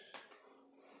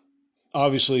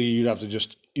obviously you'd have to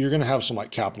just you're going to have some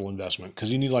like capital investment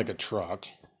because you need like a truck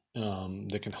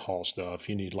that can haul stuff.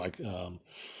 You need like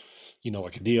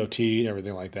like a DOT and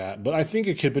everything like that. But I think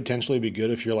it could potentially be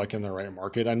good if you're like in the right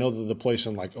market. I know that the place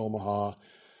in like Omaha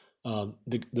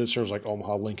that serves like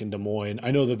Omaha, Lincoln, Des Moines. I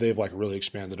know that they've like really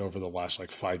expanded over the last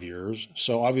like 5 years.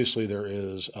 So obviously there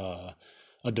is a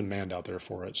demand out there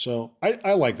for it. So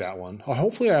I like that one.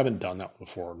 Hopefully I haven't done that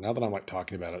before. Now that I'm like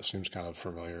talking about it, it seems kind of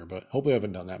familiar, but hopefully I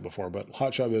haven't done that before. But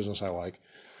hotshot business I like.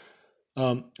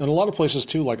 And a lot of places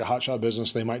too, like a hotshot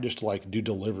business, they might just like do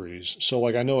deliveries. So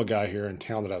like I know a guy here in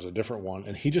town that has a different one,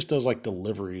 and he just does like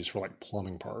deliveries for like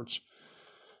plumbing parts.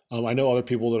 I know other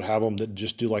people that have them that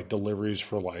just do like deliveries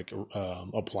for like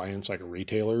appliance like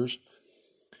retailers.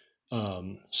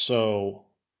 So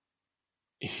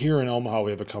here in Omaha,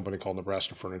 we have a company called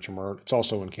Nebraska Furniture Mart. It's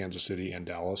also in Kansas City and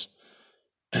Dallas.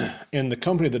 And the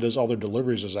company that does all their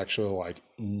deliveries is actually like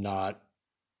not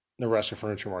Nebraska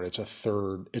Furniture Mart. It's a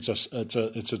third. It's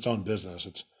its own business.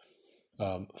 It's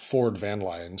Ford Van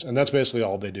Lyons, and that's basically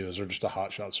all they do. Is they're just a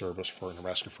hotshot service for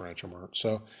Nebraska Furniture Mart.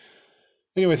 So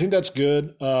anyway, I think that's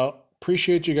good.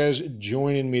 Appreciate you guys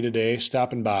joining me today,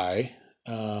 stopping by.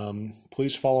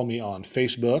 Please follow me on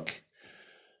Facebook.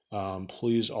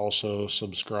 Please also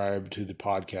subscribe to the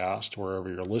podcast wherever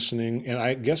you're listening. And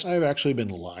I guess I've actually been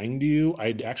lying to you.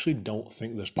 I actually don't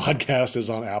think this podcast is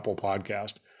on Apple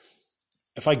Podcast.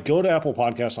 If I go to Apple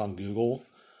Podcast on Google,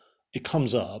 it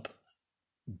comes up.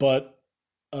 But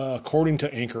according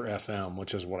to Anchor FM,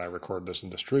 which is what I record this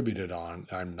and distribute it on,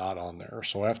 I'm not on there.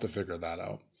 So I have to figure that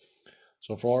out.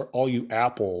 So for all you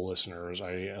Apple listeners,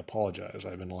 I apologize.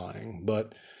 I've been lying.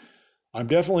 But I'm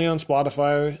definitely on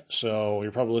Spotify. So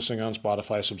you're probably listening on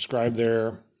Spotify. Subscribe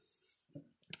there.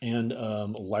 And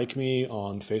like me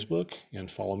on Facebook and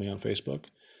follow me on Facebook.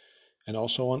 And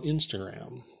also on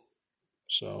Instagram.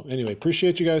 So anyway,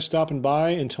 appreciate you guys stopping by.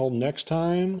 Until next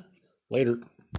time, later.